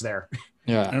salt grains there.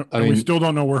 Yeah. And we still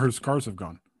don't know where his cars have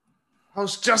gone. I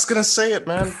was just going to say it,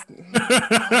 man.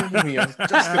 I was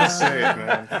just going to say it,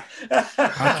 man.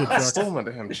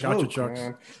 Gotcha,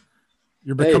 Chuck.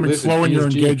 You're becoming slow in your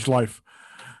engaged life.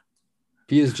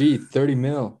 PSG, 30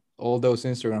 mil, all those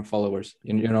Instagram followers.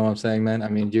 You know what I'm saying, man? I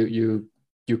mean, you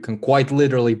can quite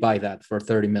literally buy that for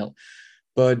 30 mil.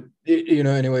 But,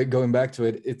 anyway, going back to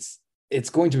it, it's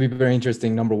going to be very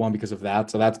interesting, number one, because of that.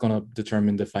 So that's going to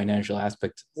determine the financial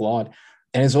aspect a lot.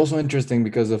 And it's also interesting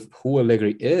because of who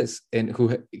Allegri is and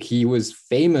who he was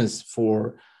famous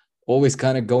for always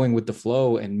kind of going with the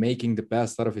flow and making the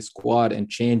best out of his squad and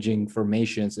changing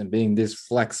formations and being this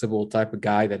flexible type of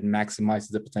guy that maximizes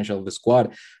the potential of the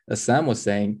squad, as Sam was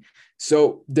saying.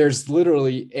 So there's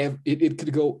literally, it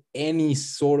could go any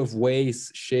sort of way,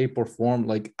 shape or form.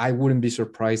 Like, I wouldn't be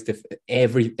surprised if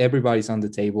everybody's on the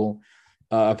table.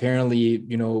 Apparently,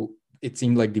 it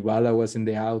seemed like Dybala was in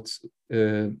the outs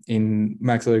in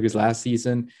Max Allegri's last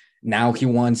season. Now he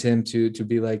wants him to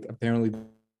be like, apparently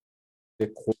the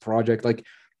core project. Like,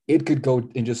 it could go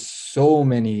in just so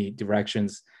many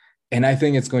directions. And I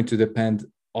think it's going to depend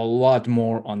a lot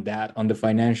more on that, on the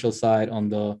financial side, on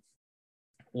the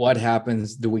what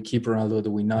happens. Do we keep Ronaldo? Do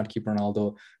we not keep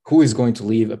Ronaldo? Who is going to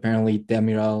leave? Apparently,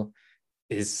 Demiral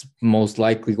is most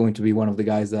likely going to be one of the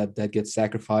guys that gets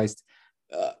sacrificed.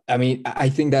 I mean, I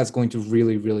think that's going to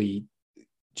really, really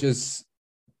just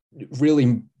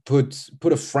really put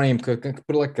a framework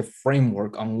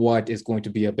on what is going to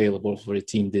be available for the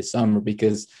team this summer.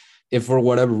 Because if for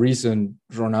whatever reason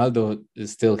Ronaldo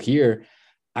is still here,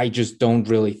 I just don't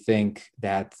really think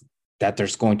that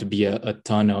there's going to be a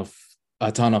ton of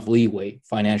leeway,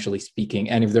 financially speaking.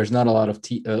 And if there's not a lot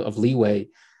of leeway,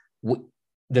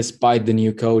 despite the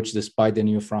new coach, despite the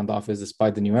new front office,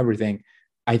 despite the new everything,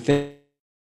 I think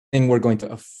we're going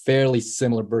to a fairly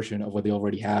similar version of what they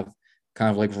already have, kind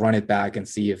of like run it back and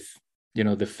see if,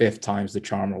 the fifth time's the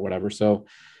charm or whatever. So,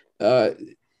 the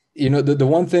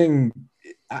one thing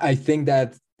I think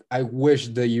that I wish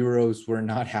the Euros were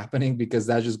not happening, because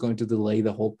that's just going to delay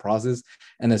the whole process.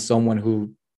 And as someone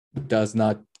who does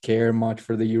not care much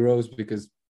for the Euros, because,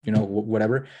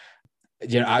 whatever,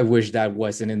 I wish that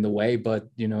wasn't in the way, but,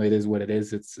 it is what it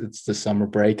is. It's the summer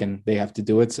break and they have to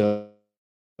do it. So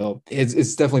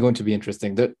it's definitely going to be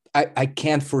interesting. I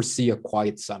can't foresee a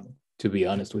quiet summer, to be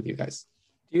honest with you guys.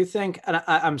 Do you think, and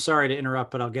I'm sorry to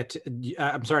interrupt, but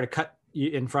I'm sorry to cut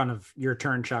you in front of your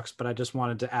turn, Chucks, but I just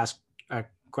wanted to ask a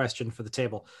question for the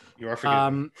table. You are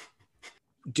forgiven.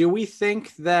 Do we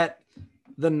think that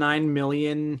the 9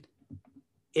 million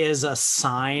is a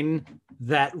sign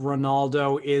that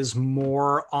Ronaldo is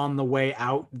more on the way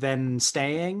out than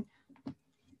staying?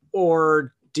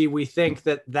 Or do we think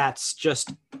that that's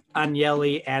just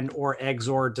Agnelli and or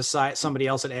Exor somebody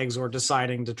else at Exor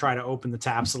deciding to try to open the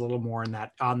taps a little more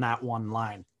on that one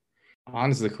line?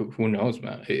 Honestly, who knows,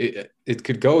 man? It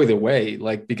could go either way,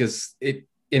 like, because it,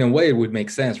 in a way, it would make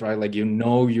sense, right? Like, you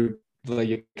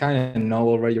kind of know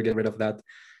already you're getting rid of that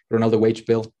Ronaldo wage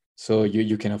bill, so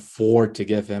you can afford to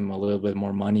give him a little bit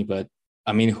more money. But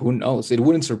I mean, who knows? It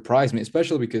wouldn't surprise me,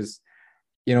 especially because,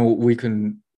 we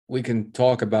can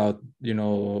talk about,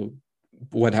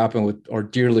 what happened with our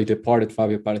dearly departed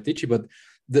Fabio Paratici. But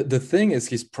the thing is,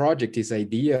 his project, his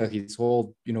idea, his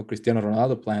whole, Cristiano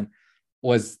Ronaldo plan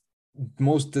was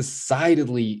most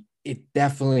decidedly, it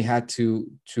definitely had to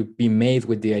be made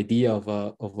with the idea of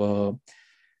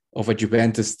a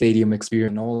Juventus stadium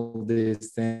experience, all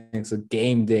these things, a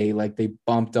game day, like they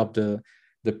bumped up the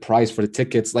price for the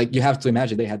tickets. Like, you have to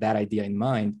imagine they had that idea in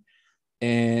mind.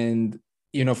 And,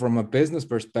 from a business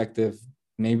perspective,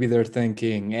 maybe they're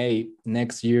thinking, hey,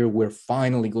 next year we're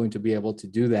finally going to be able to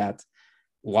do that.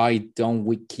 Why don't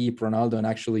we keep Ronaldo and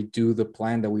actually do the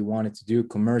plan that we wanted to do,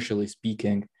 commercially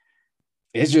speaking?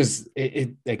 it's just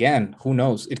it again, who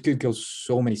knows? It could go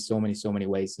so many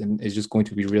ways, and it's just going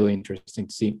to be really interesting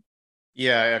to see.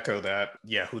 Yeah, I echo that.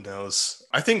 Yeah, who knows?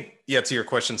 I think, to your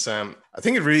question, Sam, I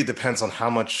think it really depends on how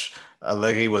much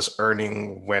Allegri was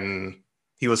earning when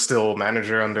he was still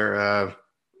manager under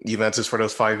Juventus for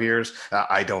those 5 years.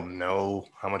 I don't know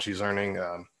how much he's earning.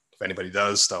 If anybody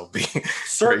does, that would be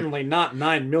certainly not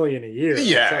 $9 million a year.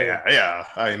 Yeah.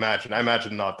 I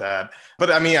imagine not that.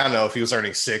 But I mean, I don't know if he was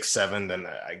earning 6, 7, then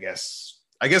I guess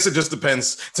it just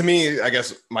depends. To me, I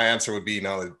guess my answer would be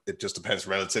no. It just depends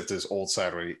relative to his old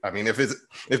salary. I mean, if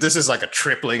this is like a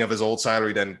tripling of his old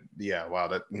salary, then yeah, wow,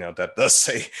 that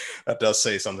does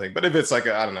say something. But if it's like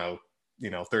I don't know,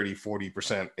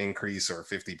 30-40% increase or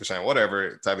 50%,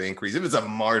 whatever type of increase, if it's a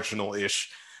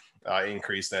marginal-ish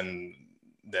increase, then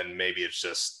maybe it's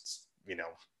just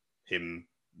him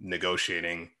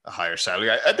negotiating a higher salary.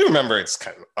 I do remember, it's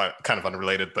kind of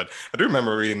unrelated, but I do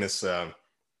remember reading this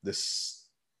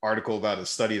article about a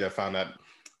study that found that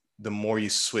the more you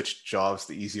switch jobs,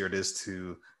 the easier it is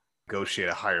to negotiate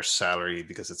a higher salary,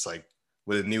 because it's like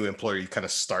with a new employer, you kind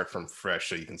of start from fresh.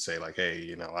 So you can say like,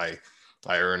 hey,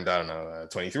 I earned, I don't know,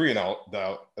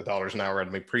 $23 an hour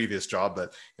at my previous job,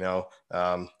 but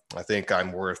I think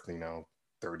I'm worth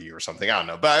 30 or something. I don't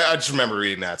know, but I just remember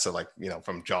reading that. So like,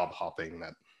 from job hopping,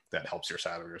 that helps your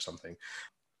salary or something.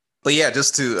 But yeah,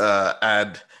 just to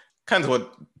add kind of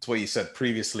what you said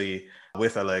previously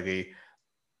with Allegri.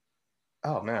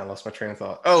 Oh man, I lost my train of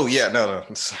thought. Oh yeah, no,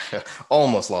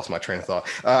 almost lost my train of thought.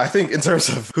 I think in terms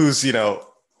of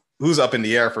who's up in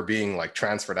the air for being like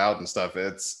transferred out and stuff,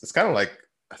 it's kind of like,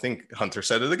 I think Hunter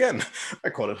said it again. I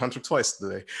quoted Hunter twice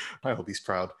today. I hope he's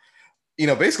proud.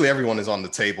 Basically everyone is on the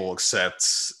table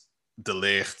except De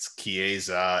Ligt,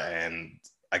 Chiesa, and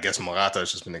I guess Morata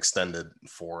has just been extended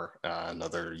for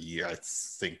another year. I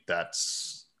think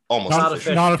that's almost not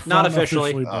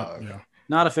officially.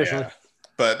 Not officially. Yeah.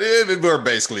 But we're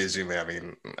basically assuming. I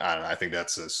mean, I don't know. I think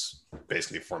that's just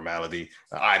basically a formality.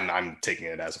 I'm taking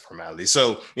it as a formality.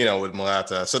 So with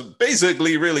Morata, so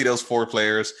basically, really those 4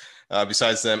 players.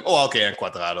 Besides them, and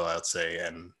Cuadrado, I'd say,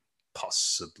 and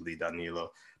possibly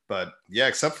Danilo. But yeah,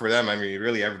 except for them, I mean,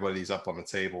 really everybody's up on the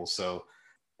table. So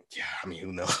yeah, I mean,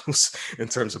 who knows in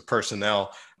terms of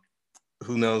personnel?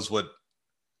 Who knows what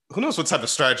type of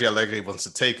strategy Allegri wants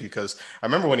to take? Because I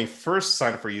remember when he first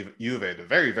signed for Juve, the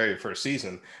very, very first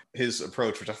season, his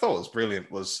approach, which I thought was brilliant,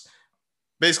 was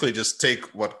basically just take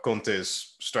what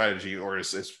Conte's strategy or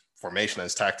his formation,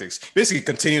 his tactics, basically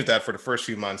continued that for the first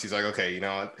few months. He's like, okay,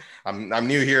 I'm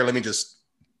new here. Let me just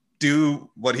do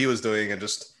what he was doing and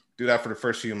just do that for the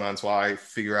first few months while I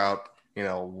figure out,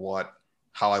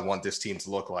 how I want this team to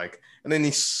look like. And then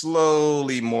he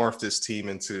slowly morphed his team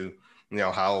into,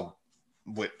 how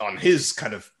on his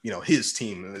kind of, his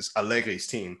team, his Allegri's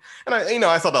team. And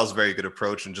I thought that was a very good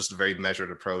approach and just a very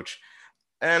measured approach.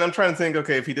 And I'm trying to think,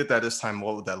 okay, if he did that this time,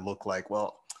 what would that look like?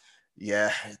 Well,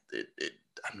 yeah,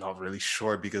 I'm not really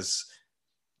sure, because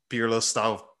Pirlo's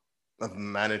style of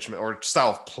management or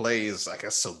style of play is, I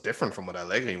guess, so different from what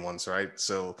Allegri wants, right?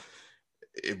 So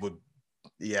it would,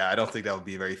 I don't think that would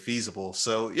be very feasible.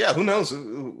 So yeah, who knows?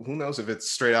 Who knows if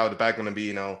it's straight out of the back going to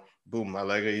be, boom,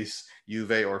 Allegri's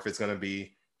Juve, or if it's going to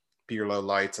be Pirlo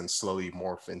lights and slowly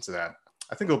morph into that.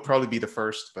 I think it'll probably be the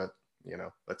first, but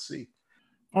let's see.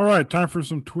 All right, time for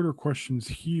some Twitter questions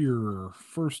here.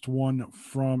 First one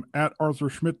from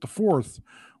 @ArthurSchmidt IV.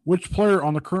 Which player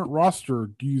on the current roster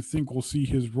do you think will see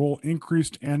his role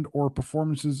increased and or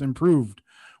performances improved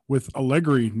with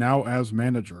Allegri now as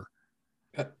manager?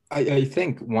 I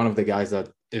think one of the guys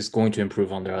that is going to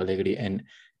improve under Allegri, and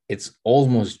it's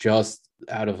almost just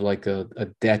out of like a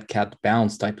dead cat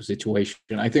bounce type of situation.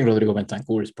 I think Rodrigo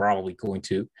Bentancur is probably going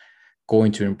to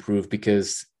improve,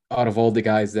 because out of all the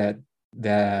guys that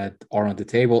are on the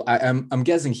table, I'm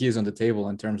guessing he is on the table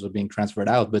in terms of being transferred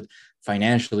out, but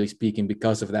financially speaking,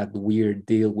 because of that weird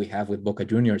deal we have with Boca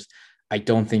Juniors, I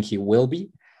don't think he will be.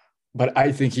 But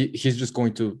I think he's just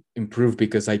going to improve,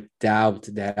 because I doubt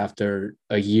that after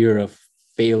a year of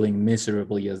failing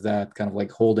miserably as that kind of like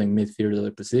holding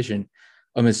midfielder position,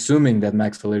 I'm assuming that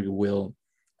Max Allegri will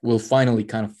finally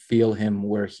kind of feel him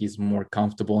where he's more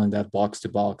comfortable in that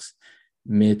box-to-box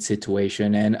mid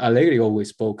situation. And Allegri always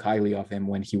spoke highly of him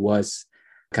when he was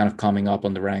kind of coming up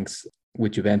on the ranks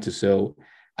with Juventus. So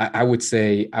I would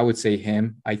say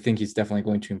him. I think he's definitely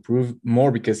going to improve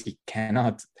more, because he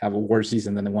cannot have a worse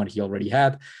season than the one he already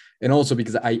had. And also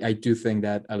because I do think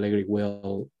that Allegri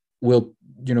will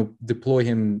deploy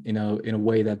him in a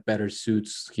way that better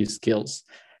suits his skills.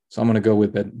 So I'm going to go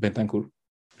with Bentancur.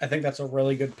 I think that's a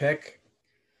really good pick.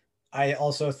 I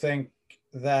also think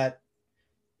that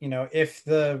if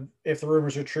the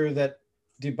rumors are true that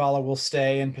Dybala will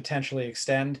stay and potentially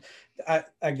extend,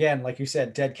 again, like you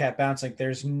said, dead cat bouncing.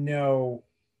 There's no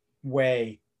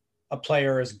way a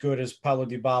player as good as Paulo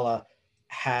Dybala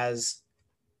has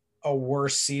a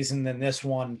worse season than this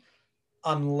one,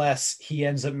 unless he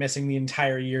ends up missing the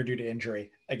entire year due to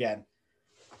injury again.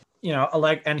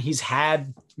 And he's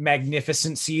had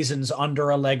magnificent seasons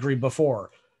under Allegri before.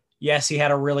 Yes, he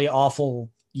had a really awful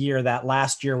year that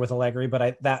last year with Allegri,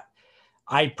 but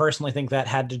I personally think that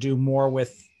had to do more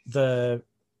with the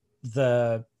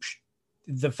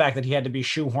fact that he had to be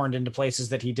shoehorned into places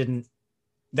that he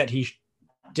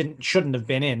shouldn't have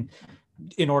been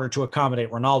in order to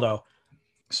accommodate Ronaldo.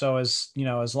 So as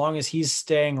long as he's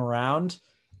staying around,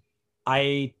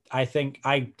 I think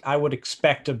I would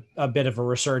expect a bit of a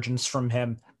resurgence from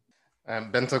him.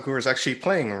 Bentancur is actually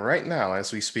playing right now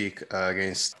as we speak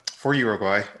for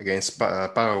Uruguay against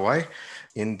Paraguay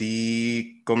in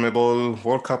the CONMEBOL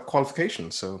World Cup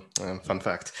qualification. So fun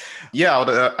fact.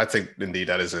 Yeah, I think indeed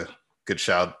that is a good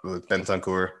shout with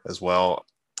Bentancur as well.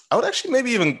 I would actually maybe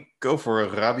even go for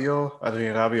Adrien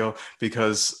Rabiot,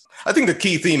 because I think the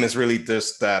key theme is really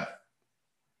just that,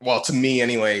 well, to me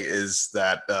anyway, is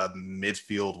that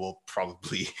midfield will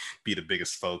probably be the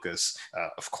biggest focus,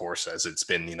 of course, as it's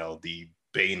been, the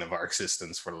bane of our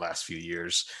existence for the last few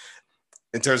years.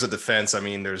 In terms of defense,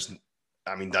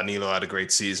 Danilo had a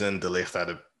great season. De Ligt had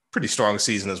a pretty strong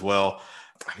season as well.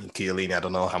 Chiellini, I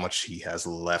don't know how much he has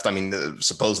left.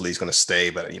 Supposedly he's going to stay,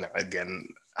 but, again,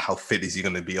 how fit is he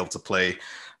going to be able to play?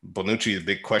 Bonucci, a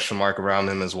big question mark around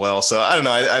him as well. So I don't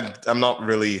know. I'm not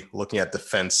really looking at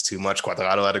defense too much.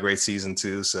 Cuadrado had a great season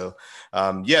too. So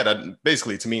that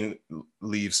basically to me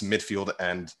leaves midfield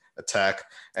and attack.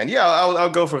 And I'll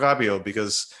go for Rabiot,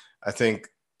 because I think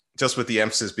just with the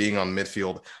emphasis being on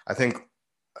midfield, I think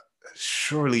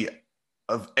surely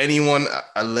of anyone,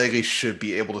 Allegri should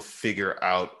be able to figure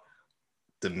out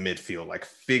the midfield,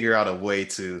 figure out a way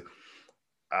to,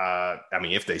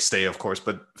 if they stay, of course,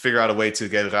 but figure out a way to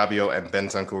get Rabiot and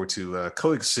Bentancur to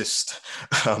coexist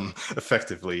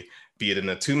effectively, be it in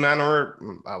a 2-man or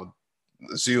I would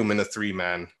assume in a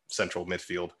 3-man central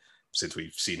midfield, since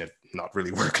we've seen it not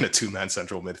really work in a 2-man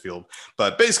central midfield.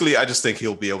 But basically, I just think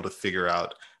he'll be able to figure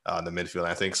out the midfield.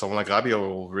 I think someone like Rabiot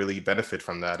will really benefit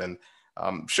from that and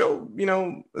show,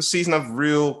 a season of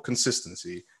real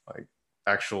consistency,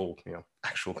 actual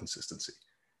consistency.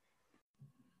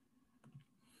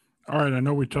 All right, I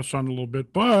know we touched on it a little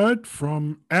bit, but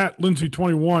from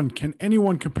 @Lindsay21, can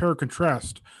anyone compare or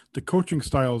contrast the coaching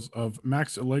styles of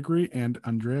Max Allegri and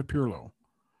Andrea Pirlo?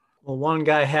 Well, one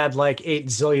guy had 8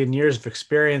 zillion years of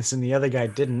experience and the other guy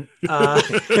didn't.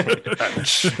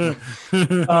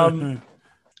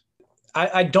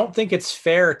 I don't think it's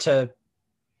fair to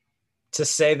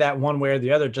say that one way or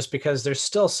the other, just because there's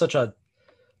still such a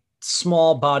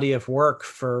small body of work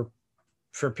for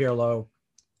Pirlo.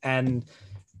 And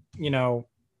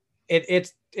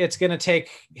it's going to take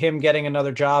him getting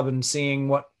another job and seeing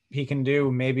what he can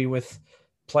do, maybe with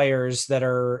players that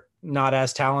are not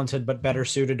as talented but better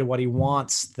suited to what he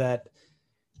wants, that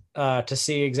to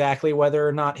see exactly whether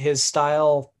or not his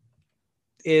style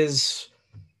is,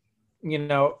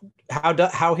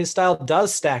 how his style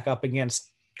does stack up against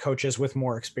coaches with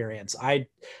more experience. I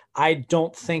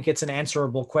don't think it's an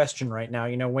answerable question right now.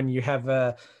 When you have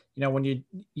when you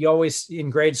always in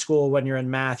grade school, when you're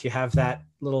in math, you have that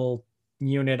little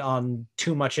unit on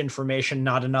too much information,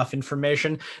 not enough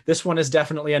information. This one is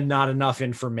definitely a not enough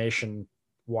information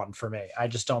one for me. I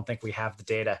just don't think we have the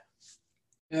data.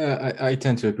 Yeah, I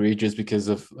tend to agree, just because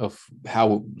of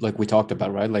how, we talked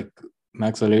about, right?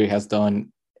 Max Allegri has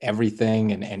done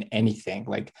everything and anything.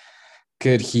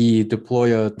 Could he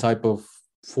deploy a type of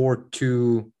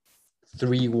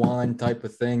 4-2-3-1 type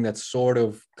of thing that's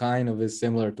kind of is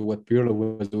similar to what Pirlo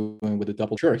was doing with the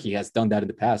double? Sure, he has done that in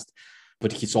the past,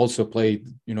 but he's also played,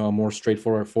 a more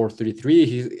straightforward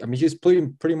 4-3-3. He's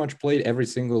pretty much played every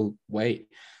single way.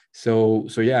 So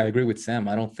yeah, I agree with Sam.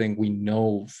 I don't think we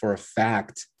know for a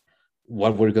fact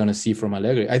what we're going to see from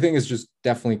Allegri. I think it's just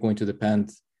definitely going to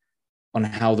depend on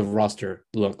how the roster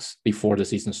looks before the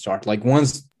season starts.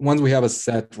 Once we have a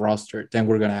set roster, then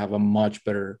we're going to have a much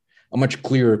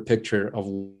clearer picture of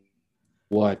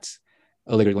what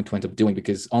Allegri is going to end up doing,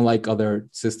 because unlike other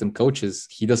system coaches,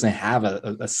 he doesn't have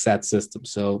a set system.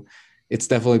 So it's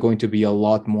definitely going to be a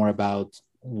lot more about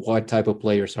what type of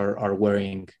players are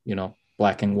wearing,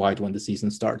 black and white when the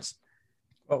season starts.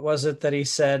 What was it that he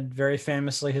said very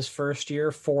famously his first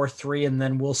year? 4-3, and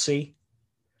then we'll see.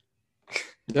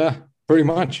 Yeah, pretty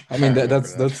much.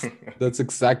 that's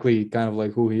exactly kind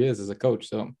of who he is as a coach.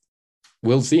 So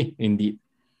we'll see, indeed.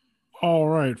 All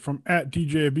right, from at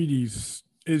DJ Abides,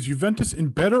 is Juventus in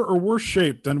better or worse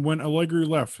shape than when Allegri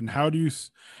left, and how do you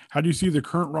see the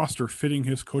current roster fitting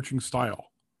his coaching style?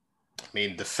 I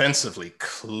mean, defensively,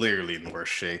 clearly in worse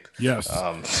shape. Yes.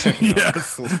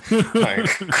 Yes.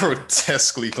 Like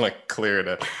grotesquely, like clear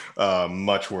in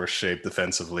much worse shape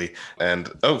defensively. And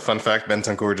fun fact: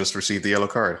 Bentancur just received the yellow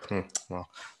card. Well,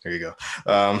 there you go.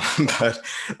 But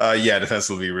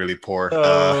defensively, really poor.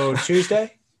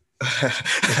 Tuesday.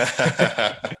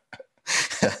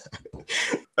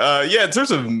 In terms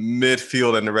of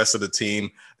midfield and the rest of the team,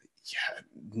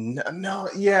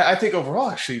 I think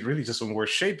overall actually really just in worse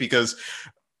shape because,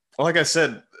 like I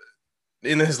said,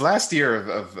 in his last year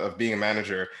of being a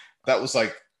manager, that was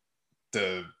like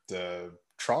the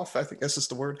trough, I think this is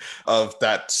the word, of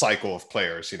that cycle of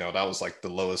players. That was like the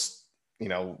lowest,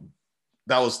 that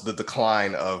was the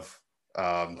decline of,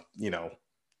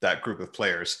 that group of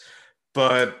players.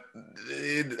 But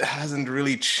it hasn't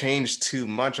really changed too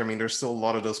much. I mean, there's still a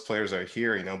lot of those players are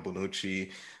here,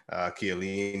 Bonucci,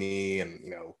 Chiellini,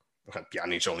 and,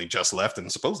 Pjanic only just left and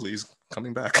supposedly he's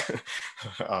coming back.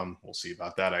 We'll see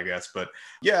about that, I guess. But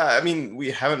yeah, I mean,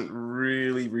 we haven't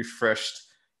really refreshed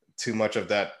too much of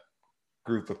that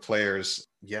group of players,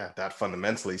 that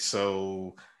fundamentally.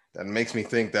 So that makes me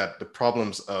think that the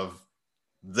problems of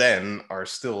then are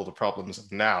still the problems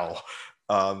of now.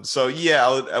 I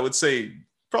would say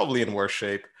probably in worse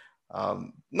shape.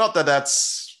 Not that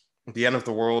that's the end of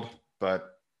the world, but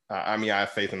I have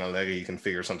faith in Allegri. He can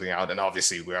figure something out. And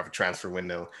obviously we have a transfer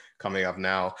window coming up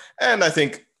now. And I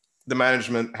think the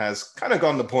management has kind of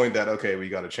gotten to the point that, okay, we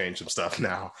got to change some stuff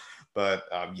now. But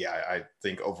I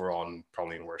think overall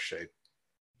probably in worse shape.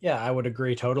 Yeah, I would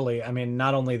agree totally. I mean,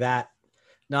 not only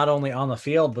on the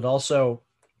field, but also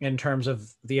in terms of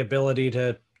the ability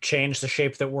to change the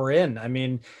shape that we're in. I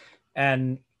mean,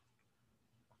 and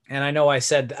I know I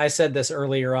said this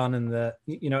earlier on in the,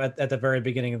 at the very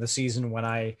beginning of the season when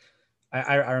I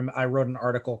wrote an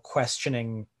article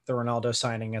questioning the Ronaldo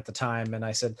signing at the time. And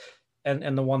I said,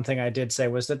 and the one thing I did say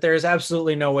was that there is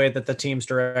absolutely no way that the team's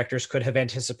directors could have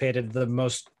anticipated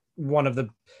one of the,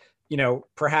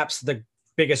 perhaps the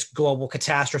biggest global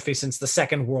catastrophe since the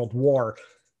Second World War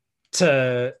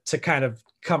to kind of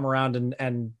come around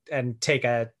and take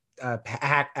a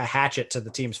hatchet to the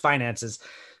team's finances.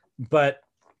 But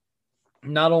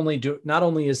not only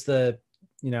is the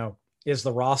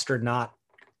roster not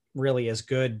really as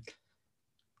good,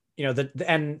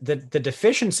 the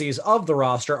deficiencies of the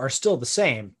roster are still the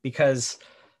same because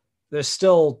there's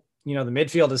still, the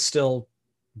midfield is still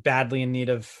badly in need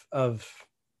of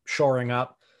shoring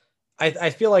up. I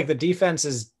feel like the defense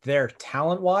is there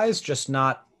talent wise, just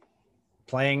not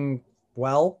playing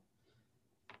well.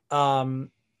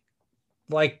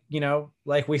 Like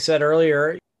we said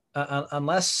earlier,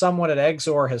 unless someone at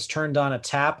Exor has turned on a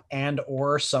tap and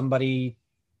or somebody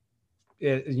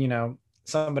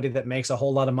that makes a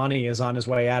whole lot of money is on his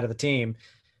way out of the team,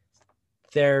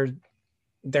 there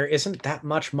isn't that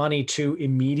much money to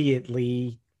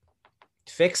immediately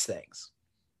fix things.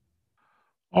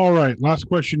 All right. Last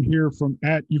question here from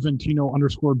at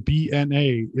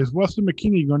Juventino_BNA. Is Weston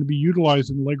McKennie going to be utilized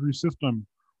in the Allegri system,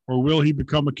 or will he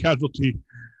become a casualty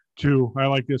to, I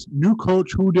like this, new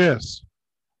coach who dis?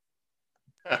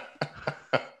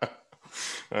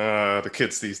 The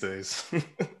kids these days.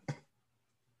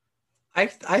 I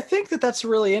think that's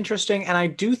really interesting. And I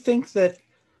do think that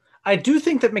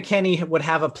McKennie would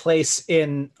have a place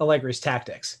in Allegri's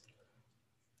tactics.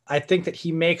 I think that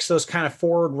he makes those kind of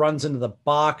forward runs into the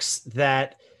box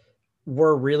that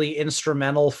were really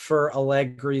instrumental for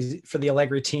the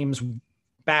Allegri teams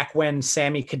back when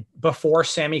before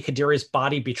Sami Khedira's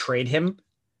body betrayed him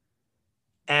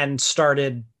and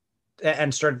started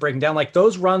breaking down, like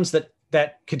those runs that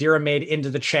Khedira made into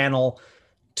the channel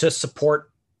to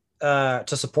support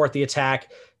the attack.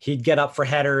 He'd get up for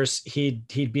headers.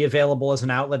 He'd be available as an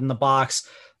outlet in the box.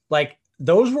 Like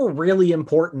those were really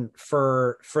important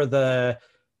for the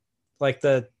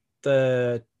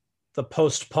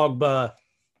post Pogba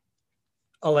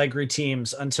Allegri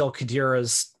teams until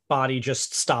Khedira's body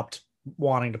just stopped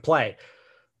wanting to play.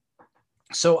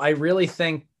 So I really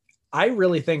think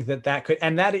that could,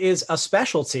 and that is a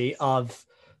specialty of,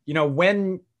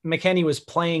 when McKennie was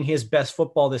playing his best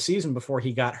football this season before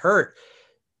he got hurt,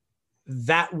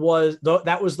 that was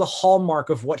the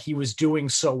hallmark of what he was doing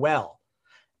so well.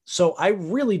 So I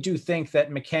really do think that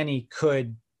McKennie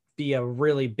could be a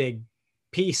really big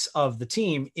piece of the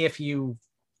team if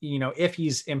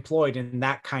he's employed in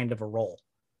that kind of a role.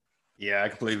 Yeah, I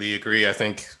completely agree. I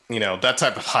think, that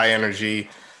type of high energy,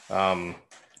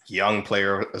 young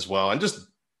player as well, and just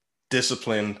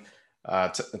disciplined,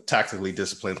 tactically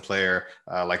disciplined player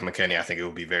like McKennie, I think it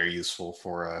would be very useful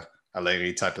for a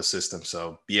Allegri type of system.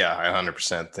 So yeah, I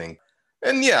 100% think.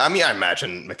 And yeah, I mean, I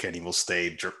imagine McKennie will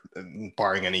stay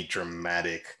barring any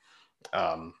dramatic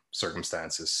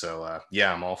circumstances. So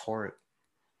yeah, I'm all for it.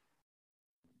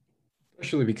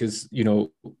 Especially because,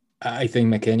 I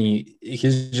think McKennie,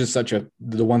 he's just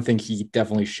the one thing he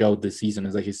definitely showed this season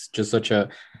is that he's just such a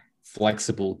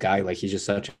flexible guy. Like, he's just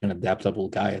such an adaptable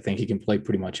guy. I think he can play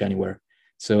pretty much anywhere.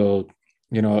 So,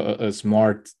 a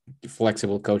smart,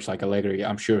 flexible coach like Allegri,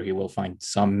 I'm sure he will find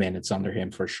some minutes under him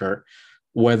for sure.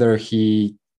 Whether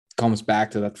he comes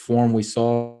back to that form we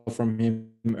saw from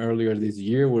him earlier this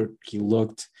year where he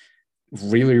looked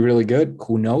really, really good,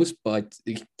 who knows? But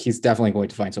he's definitely going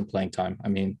to find some playing time. I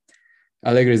mean,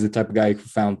 Allegri is the type of guy who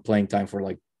found playing time for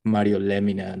like Mario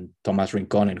Lemina and Tomas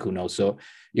Rincon, and who knows. So,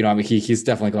 he's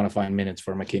definitely going to find minutes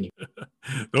for McKennie.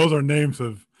 Those are names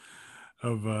of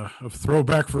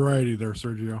throwback variety there,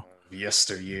 Sergio.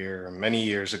 Yesteryear, many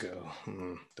years ago.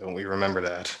 Don't we remember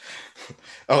that?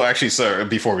 Oh, actually, sir,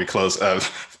 before we close,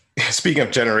 speaking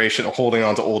of holding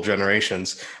on to old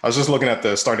generations, I was just looking at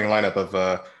the starting lineup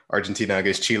of Argentina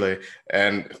against Chile,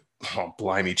 and oh,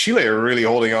 blimey, Chile are really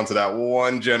holding on to that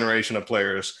one generation of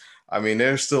players. I mean,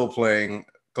 they're still playing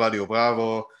Claudio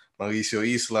Bravo, Mauricio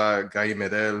Isla, Guy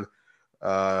Medel,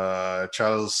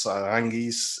 Charles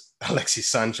Aranguis, Alexis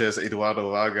Sanchez,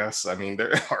 Eduardo Vargas. I mean, they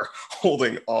are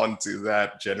holding on to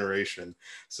that generation.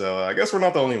 So I guess we're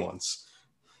not the only ones.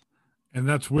 And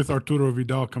that's with Arturo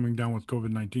Vidal coming down with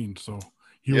COVID-19. So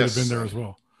he would have been there as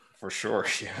well. For sure,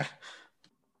 yeah.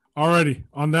 Alrighty.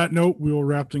 On that note, we will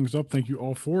wrap things up. Thank you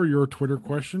all for your Twitter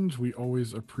questions. We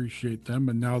always appreciate them.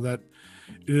 And now that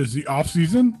it is the off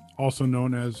season, also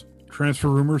known as transfer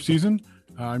rumor season,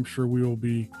 I'm sure we will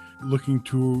be looking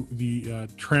to the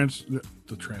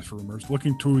transfer rumors,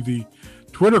 looking to the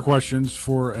Twitter questions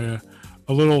for a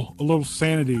little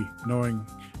sanity, knowing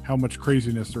how much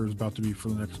craziness there is about to be for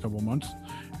the next couple of months.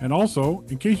 And also,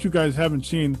 in case you guys haven't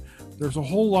seen, there's a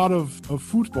whole lot of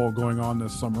football going on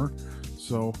this summer.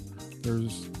 So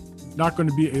there's not going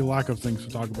to be a lack of things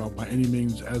to talk about by any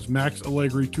means as Max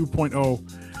Allegri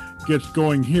 2.0 gets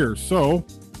going here. So,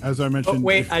 as I mentioned...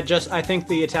 I think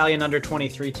the Italian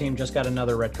under-23 team just got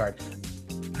another red card.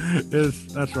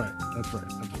 That's right.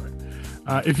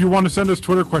 If you want to send us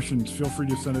Twitter questions, feel free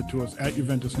to send it to us at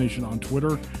Juventus Nation on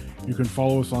Twitter. You can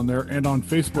follow us on there, and on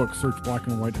Facebook, search Black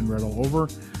and White and Red all over.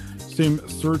 Same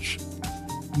search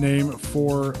name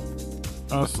for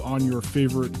us on your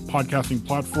favorite podcasting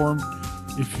platform.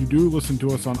 If you do listen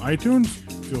to us on iTunes,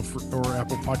 feel free, or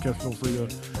Apple Podcasts, feel free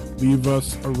to leave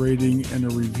us a rating and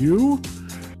a review.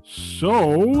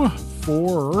 So,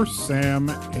 for Sam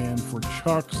and for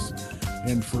Chucks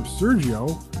and for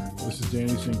Sergio, this is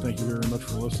Danny saying thank you very much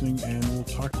for listening, and we'll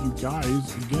talk to you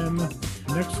guys again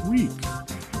next week.